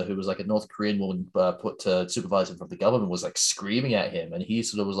supervisor, who was like a North Korean woman put to supervise him from the government, was like screaming at him. And he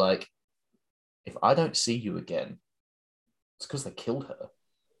sort of was like, if I don't see you again, it's because they killed her.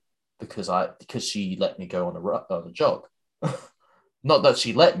 Because she let me go on a jog. Not that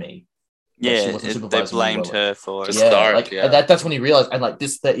she let me. but she Yeah, wasn't they supervising me blamed well. her for it. Just dark, like yeah. that's when he realized, and like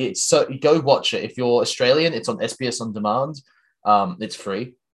this, that it's so you go watch it. If you're Australian, it's on SBS on demand. It's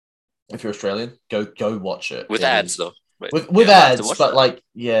free. If you're Australian, go watch it. With It ads is- though. Wait. With Yeah, I'll have to ads, watch but that. like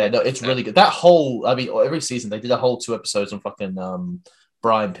no, it's Yeah. really good. That whole, I mean, every season they did a whole 2 episodes on fucking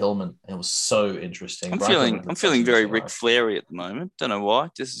Brian Pillman. It was so interesting. I'm Brian feeling Pillman very is Ric Flairy at the moment. Don't know why.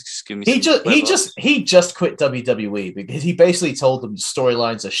 This is just giving me He some he just quit WWE because he basically told them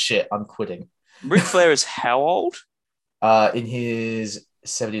storylines are shit. I'm quitting. Ric Flair is how old? In his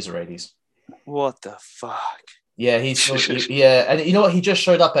 70s or 80s. What the fuck? Yeah, yeah, and you know what? He just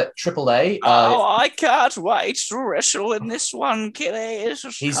showed up at AAA. I can't wait to wrestle in this one, Kitty. This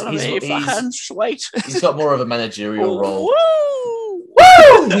is He's- gonna he's- be he's- fucking sweet. He's got more of a managerial role. Woo!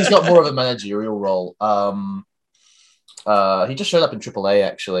 Woo! He's got more of a managerial role. He just showed up in AAA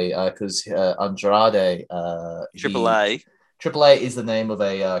actually, because Andrade. AAA. is the name of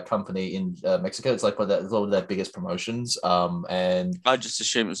a company in Mexico. It's like one of their biggest promotions. And I just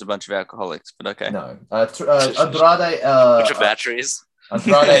assumed it was a bunch of alcoholics, but okay. no, Andrade. Bunch of batteries.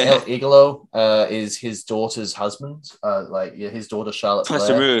 Andrade El Igalo is his daughter's husband. His daughter Charlotte Twice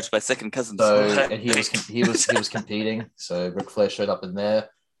Flair. removed by second cousins. So and he was competing. So Ric Flair showed up in there.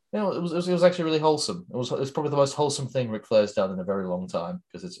 You know, it was actually really wholesome. It was probably the most wholesome thing Ric Flair's done in a very long time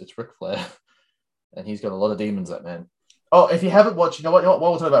because it's Ric Flair, and he's got a lot of demons. That man. Oh, if you haven't watched, you know what? While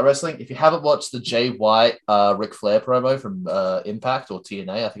we're talking about wrestling, if you haven't watched the Jay White, Ric Flair promo from Impact or TNA,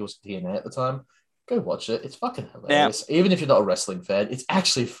 I think it was TNA at the time, go watch it. It's fucking hilarious. Even if you're not a wrestling fan, it's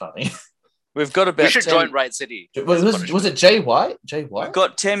actually funny. We've got about. We should join Riot City. Was it Jay White? Jay White? We've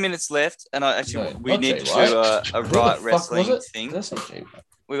got 10 minutes left, and we need to Jay do a Riot Wrestling thing. Did I say Jay White?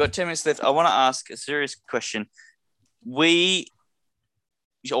 We've got 10 minutes left. I want to ask a serious question.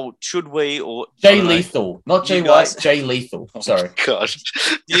 Should we or Jay Lethal, not Jay White, Jay Lethal. Sorry. God.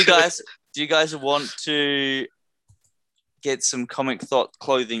 Do you guys want to get some Comic Thought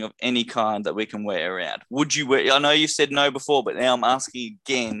clothing of any kind that we can wear around? Would you wear? I know you said no before, but now I'm asking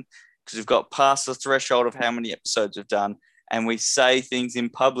again because we've got past the threshold of how many episodes we've done, and we say things in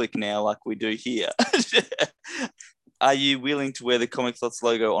public now like we do here. Are you willing to wear the Comic Thoughts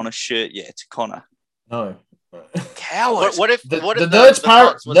logo on a shirt yet, Connor? No. Coward. What if Nerds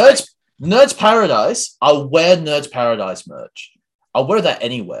Paradise? I'll wear Nerds Paradise merch. I'll wear that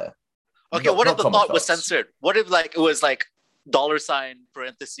anywhere. Okay, what if the thought was censored? What if it was $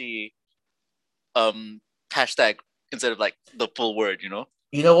 parenthesis hashtag instead of the full word, You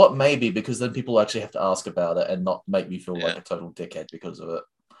know what? Maybe because then people actually have to ask about it and not make me feel like a total dickhead because of it.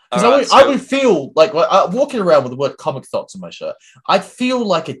 Because I would feel like walking around with the word Comic Thoughts on my shirt, I'd feel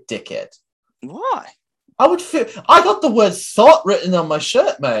like a dickhead. Why? I got the word thought written on my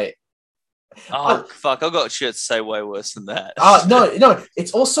shirt, mate. Oh, fuck. I've got shirts say way worse than that. No.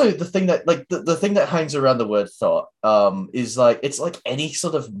 It's also the thing that, the thing that hangs around the word thought is it's like any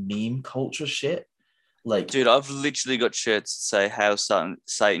sort of meme culture shit. Dude, I've literally got shirts that say how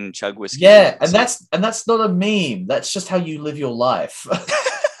Satan chug whiskey. Yeah, and that's not a meme. That's just how you live your life.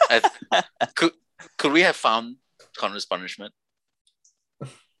 Could we have found Connor's punishment?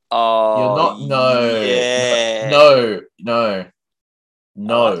 Oh, you're not. Yeah. No.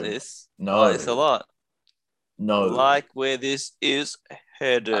 I like this. No. I like this a lot. No. Like where this is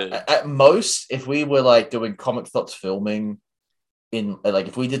headed. At most, if we were doing Comic Thoughts filming in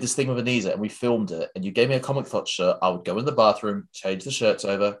if we did this thing with Anisa and we filmed it and you gave me a Comic Thoughts shirt, I would go in the bathroom, change the shirts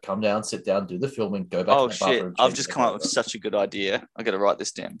over, come down, sit down, do the filming, go back to the bathroom. I've just come up with such a good idea. I got to write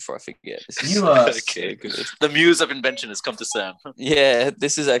this down before I forget. This You are okay. Good. The muse of invention has come to Sam. Yeah,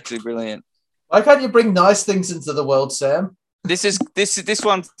 this is actually brilliant. Why can't you bring nice things into the world, Sam? This is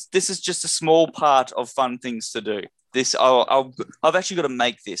just a small part of fun things to do. I've actually got to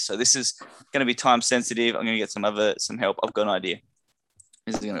make this, so this is going to be time sensitive. I'm going to get some help. I've got an idea.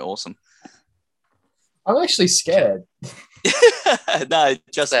 This is going to be awesome. I'm actually scared. No,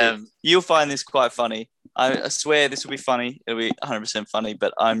 just you'll find this quite funny. I swear this will be funny. It'll be 100% funny,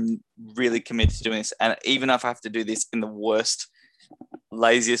 but I'm really committed to doing this. And even if I have to do this in the worst,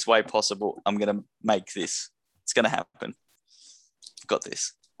 laziest way possible, I'm going to make this. It's going to happen. Got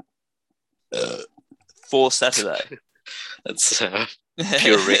this. For Saturday. That's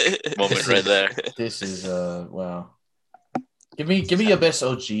pure Rick moment right there. This is wow. Give me your best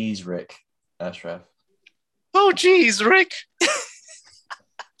OGs, Rick Ashraf. Oh geez, Rick.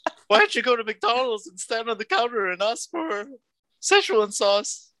 Why don't you go to McDonald's and stand on the counter and ask for Szechuan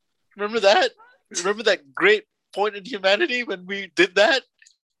sauce? Remember that? Remember that great point in humanity when we did that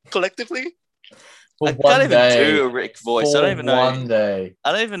collectively? I can't even do a Rick voice. I don't even know. One day.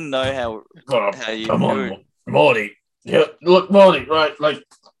 I don't even know how you. Come on, Morty. Yeah, look, Morty. Right,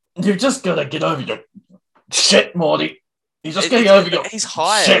 you just gotta get over your shit, Morty. You just gotta get over your. He's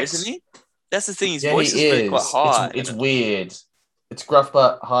higher, shit. Isn't he? That's the thing. His voice is quite high. It's weird. It's gruff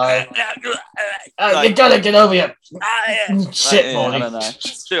but high. You gotta get over your shit, Morty. I don't know.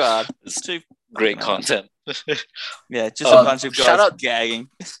 It's too hard. It's too great content. Yeah, just a bunch of guys gagging.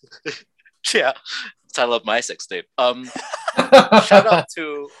 Yeah, title of my sex tape. Shout out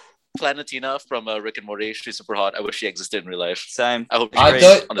to Planetina from Rick and Morty. She's super hot. I wish she existed in real life. Same. I hope I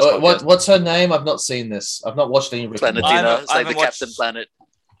don't. What's her name? I've not seen this. I've not watched any Rick and Morty. Planetina. It's like the Captain Planet.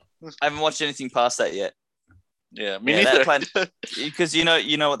 I haven't watched anything past that yet. Yeah, me neither. Because you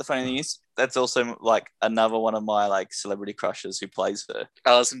know what the funny thing is? That's also another one of my celebrity crushes who plays her.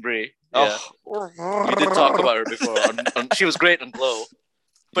 Alison Brie. Yeah. Oh. You did talk about her before. She was great on Glow.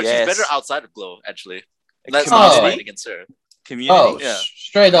 But she's better outside of Glow, actually. That's not fighting against her. Community. Oh, yeah.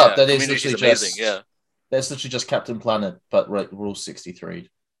 Straight up. That is literally amazing. Yeah. That's literally just Captain Planet, but Rule 63.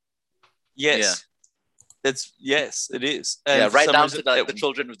 Yes. Yeah. Yes, it is. And yeah, right down to the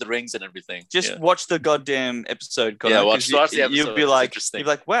children with the rings and everything. Just watch the goddamn episode. Connor, yeah, watch the episode. You'll be like,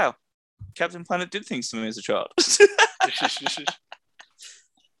 wow, Captain Planet did things to me as a child.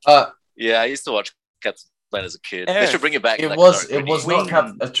 Yeah, I used to watch Captain Planet as a kid. Eric, they should bring it back. It was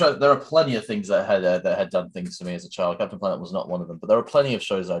not there are plenty of things that had done things to me as a child. Captain Planet was not one of them, but there are plenty of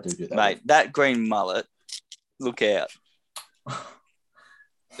shows I do that. Mate, that green mullet, look out.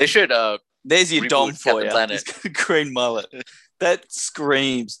 They should. There's your Reboot Dom for Captain you. Planet. He's got a green mullet. That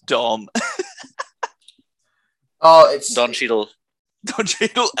screams Dom. Oh, it's Don Cheadle. Don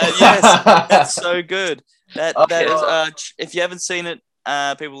Cheadle. Yes, that's so good. That Oh, that is. yeah. If you haven't seen it,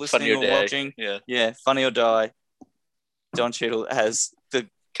 people listening Funny or or Die. watching, Yeah. Funny or Die. Don Cheadle has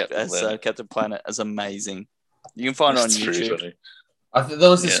Captain Planet. Captain Planet as amazing. You can find it on That's pretty YouTube. funny. I think there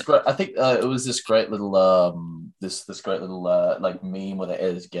was this. Yeah. Great, I think it was this great little this great little like meme where they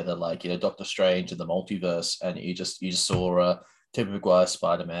edited together like Doctor Strange and the multiverse, and you just saw Tobey Maguire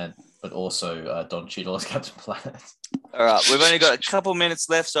Spider-Man, but also Don Cheadle as Captain Planet. All right, we've only got a couple minutes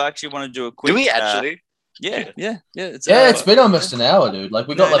left, so I actually want to do a quick. Do we actually? Yeah. It's been almost an hour, dude. Like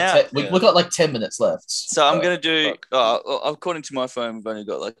we got No, we got like 10 minutes left. So I'm gonna do. According to my phone, we've only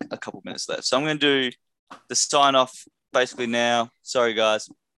got like a couple minutes left. So I'm gonna do the sign off basically now. Sorry, guys,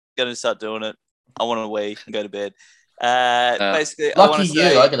 gonna start doing it. I want to wee and go to bed. Basically, Lucky you,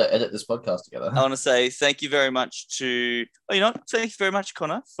 I gotta edit this podcast together. I want to say thank you very much to. Thank you very much,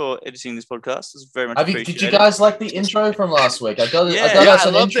 Connor, for editing this podcast. It's very much appreciated. Did you guys like the intro from last week? I got I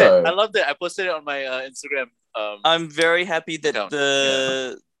loved it. I loved it. I posted it on my Instagram. I'm very happy that account.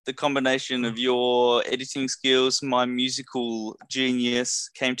 the combination of your editing skills, my musical genius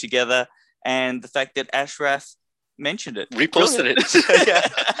came together, and the fact that Ashraf mentioned it. Reposted it. Yeah.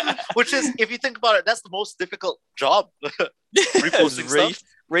 Which is, if you think about it, that's the most difficult job. Reposting stuff.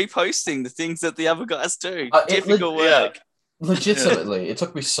 Reposting the things that the other guys do. Difficult work. Legitimately, it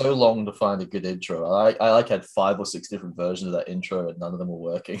took me so long to find a good intro. I had 5 or 6 different versions of that intro, and none of them were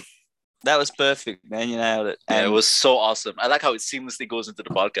working. That was perfect, man. You nailed it. And it was so awesome. I like how it seamlessly goes into the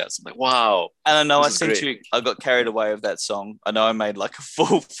podcast. I'm like, wow. And I know I got carried away with that song. I know I made like a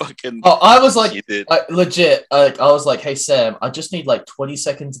full fucking. Oh, I was like, You did. legit. I was like, hey Sam, I just need like 20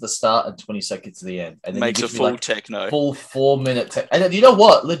 seconds at the start and 20 seconds to the end, and then makes a full techno, full 4-minute. And then, you know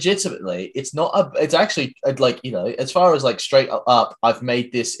what? Legitimately, it's not. It's actually like as far as like straight up, I've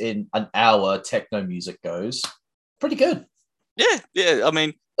made this in an hour. Techno music goes pretty good. Yeah. I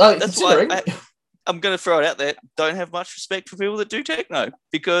mean. That's why I'm going to throw it out there. Don't have much respect for people that do techno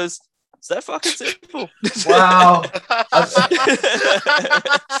because it's that fucking simple. Wow.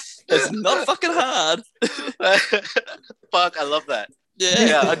 It's not fucking hard. Fuck, I love that.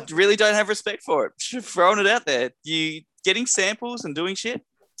 Yeah, I really don't have respect for it. Throwing it out there. You getting samples and doing shit?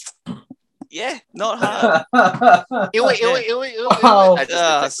 Yeah, not hard.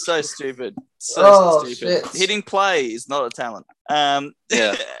 Wow. So stupid. So stupid. Shit. Hitting play is not a talent. Yeah.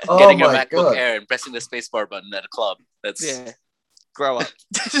 Oh Getting your my MacBook God. Air and pressing the spacebar button at a club. That's Grow up.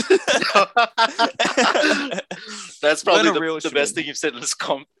 That's probably Learn a real the shit. best thing you've said on this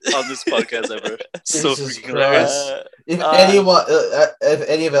podcast ever. So Jesus freaking hilarious. Christ. If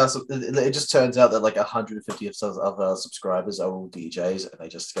any of us, it just turns out that like 150 of our subscribers are all DJs, and they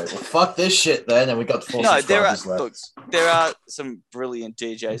just go, well, fuck this shit then, and we got 4 subscribers left. Look, there are some brilliant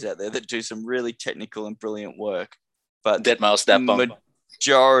DJs out there that do some really technical and brilliant work, but Dead Mouse, that bump.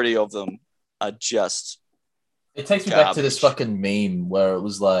 majority of them are just. It takes me back to this fucking meme where it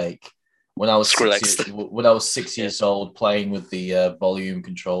was like when I was 6 years old playing with the volume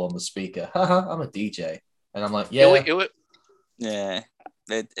control on the speaker. Haha, I'm a DJ, and I'm like, yeah. Yeah.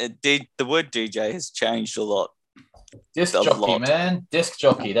 The word DJ has changed a lot. Disc jockey, man. Disc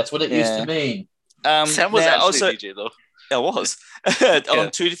jockey. That's what it used to mean. Sam was actually also, a DJ though. I was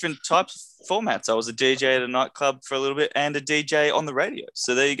on 2 different types of formats. I was a DJ at a nightclub for a little bit and a DJ on the radio.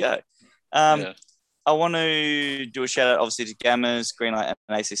 So there you go. I want to do a shout out, obviously, to Gammas, Greenlight,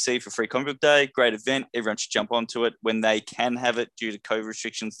 and ACC for Free Comic Book Day. Great event. Everyone should jump onto it when they can have it. Due to COVID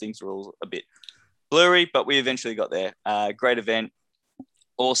restrictions, things were all a bit blurry, but we eventually got there. Great event.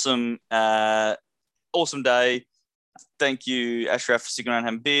 Awesome day. Thank you, Ashraf, for sticking around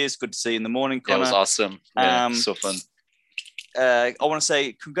having beers. Good to see you in the morning, Connor. That was awesome. Yeah, so fun. I want to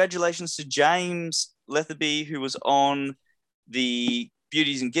say congratulations to James Letherby, who was on the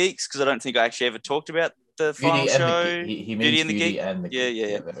Beauties and Geeks, because I don't think I actually ever talked about the final show. He means Beauty and the Geek.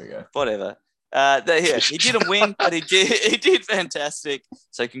 Yeah. There we go. Whatever. He didn't win, but he did fantastic.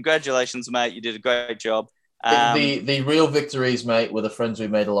 So congratulations, mate. You did a great job. The real victories, mate, were the friends we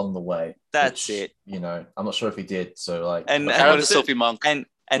made along the way. That's it. I'm not sure if he did. So like, and shout out to Sophie Monk. And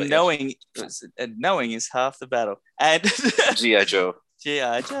knowing is half the battle. And G.I. Joe.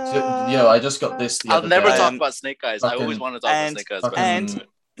 G.I. Joe. So, I just got this. I'll never talk about Snake Eyes. I always want to talk about Snake Eyes. And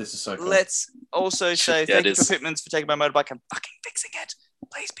this is so cool. Let's also say thank you for Pitmans for taking my motorbike and fucking fixing it.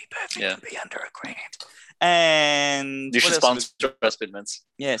 Please be perfect and be under $1,000. And you should sponsor us, Pitmans.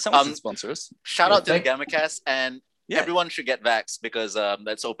 Yeah, someone should sponsor us. Shout out to the GammaCast, and everyone should get vaxxed because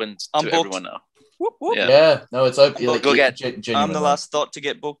that's open to everyone now. Whoop, whoop. Yeah. No, it's open. Go- go get- I'm the genuinely. last thought to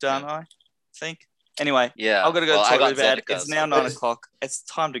get booked, aren't I? Think. Anyway, Yeah. I've got to go Well, to I the toilet got bed. Zedeca, It's now so- 9 o'clock. It's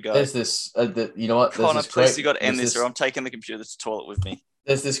time to go. There's this. You know what? There's Connor, this please, great. you got to end there's this, or I'm taking the computer to the toilet with me.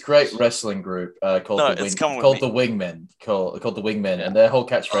 There's this great wrestling group called No, the it's coming with called me. the Wingmen, called the Wingmen, Yeah. and their whole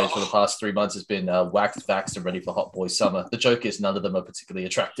catchphrase for the past 3 months has been "waxed, vaxxed, and ready for hot boy summer." The joke is none of them are particularly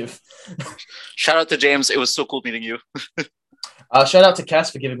attractive. Shout out to James. It was so cool meeting you. Shout out to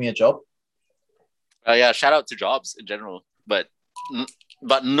Cass for giving me a job. Yeah. Shout out to jobs in general, but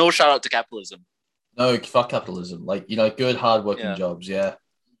no shout out to capitalism. No, fuck capitalism. Like, good, hardworking Yeah. jobs. Yeah.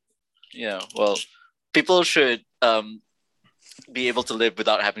 Yeah. Well, people should be able to live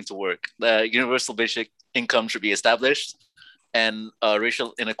without having to work. The universal basic income should be established, and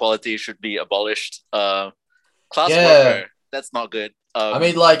racial inequality should be abolished. Class Yeah. warfare, that's not good. I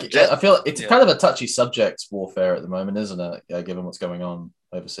mean, like, just- I feel it's yeah. kind of a touchy subject, warfare at the moment, isn't it? Given what's going on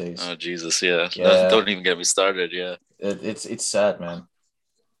overseas. Oh Jesus, yeah. Yeah. Don't even get me started. Yeah. It's sad, man.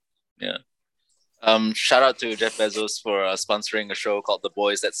 Shout out to Jeff Bezos for sponsoring a show called The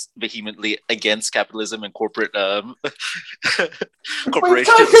Boys that's vehemently against capitalism and corporate corporations. We've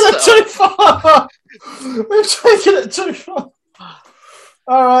taken it too far. We've taken it too far.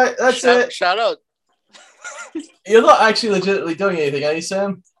 All right, that's it. Shout out. You're not actually legitimately doing anything, are you,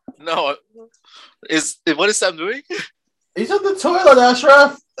 Sam? No, what is Sam doing? He's on the toilet,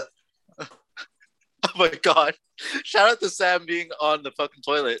 Ashraf. Oh my god! Shout out to Sam being on the fucking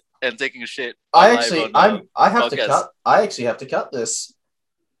toilet and taking a shit. I live actually, on, I have to podcast. cut. I actually have to cut this.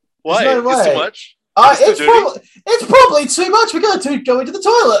 Why? There's no It's too way. much. It's probably too much. We're gonna go into the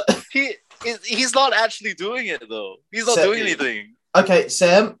toilet. He's not actually doing it though. He's not Sam- doing anything. Okay,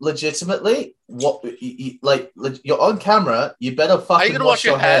 Sam. Legitimately, what? You're on camera. You better fucking gonna wash wash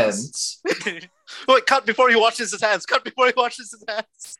your your hands. Wait, cut before he washes his hands. Cut before he washes his hands.